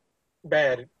that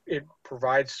bad. It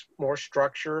provides more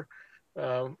structure,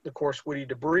 the coarse woody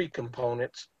debris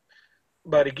components.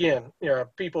 But again, you know,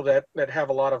 people that have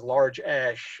a lot of large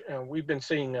ash, we've been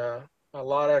seeing a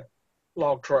lot of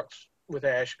log trucks with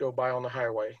ash go by on the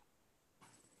highway.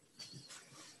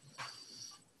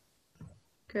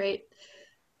 Great.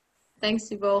 Thanks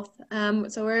to both.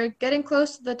 So we're getting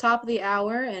close to the top of the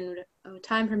hour and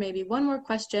time for maybe one more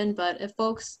question, but if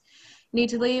folks need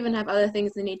to leave and have other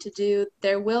things they need to do,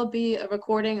 there will be a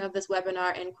recording of this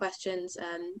webinar and questions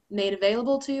made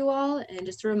available to you all. And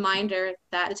just a reminder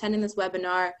that attending this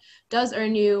webinar does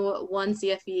earn you 1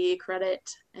 CFE credit,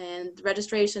 and the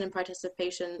registration and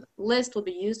participation list will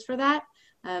be used for that.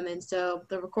 And so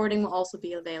the recording will also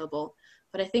be available.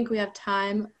 But I think we have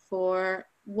time for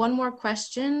one more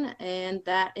question, and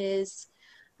that is,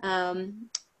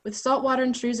 with saltwater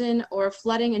intrusion or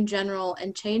flooding in general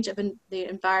and change of the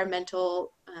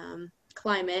environmental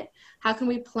climate, how can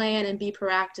we plan and be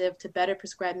proactive to better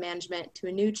prescribe management to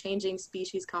a new changing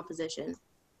species composition?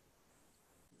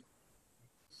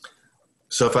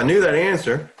 So if I knew that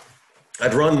answer,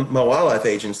 I'd run my wildlife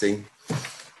agency.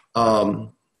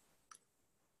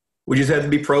 We just have to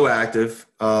be proactive.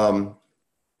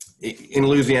 In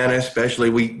Louisiana,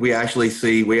 especially, we actually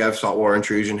see we have saltwater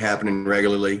intrusion happening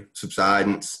regularly,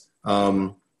 subsidence.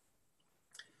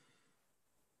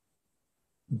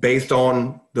 Based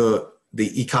on the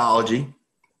ecology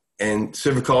and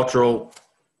silvicultural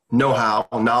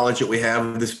knowledge that we have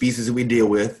of the species that we deal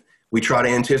with, we try to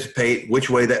anticipate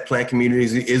which way that plant community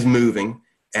is moving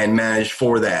and manage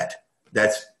for that.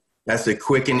 That's a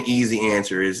quick and easy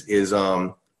answer.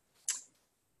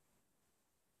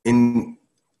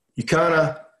 You kind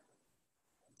of,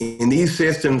 in these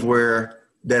systems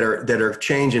that are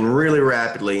changing really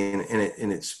rapidly, and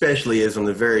it especially is on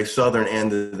the very southern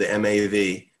end of the MAV,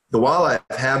 the wildlife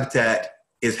habitat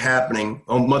is happening.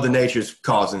 Mother Nature's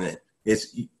causing it.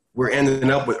 We're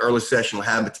ending up with early sessional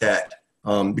habitat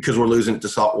because we're losing it to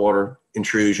saltwater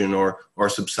intrusion or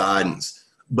subsidence.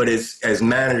 But as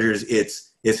managers,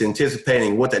 it's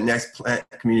anticipating what that next plant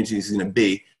community is going to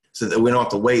be, so that we don't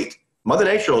have to wait. Mother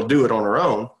Nature will do it on her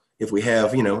own. If we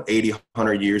have, 80,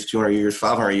 100 years, 200 years,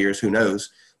 500 years, who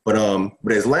knows? But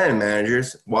as land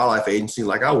managers, wildlife agency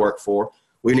like I work for,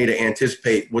 we need to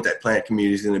anticipate what that plant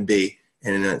community is going to be,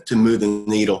 and to move the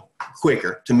needle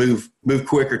quicker, to move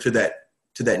quicker to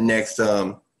that next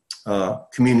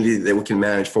community that we can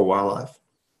manage for wildlife.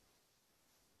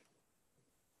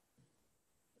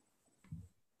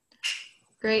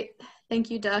 Great. Thank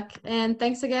you, Duck. And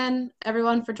thanks again,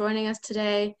 everyone, for joining us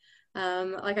today.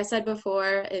 Like I said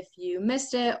before, if you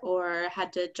missed it or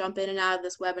had to jump in and out of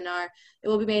this webinar, it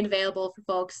will be made available for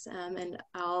folks, and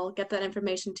I'll get that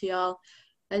information to y'all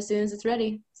as soon as it's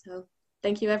ready. So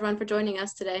thank you, everyone, for joining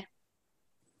us today.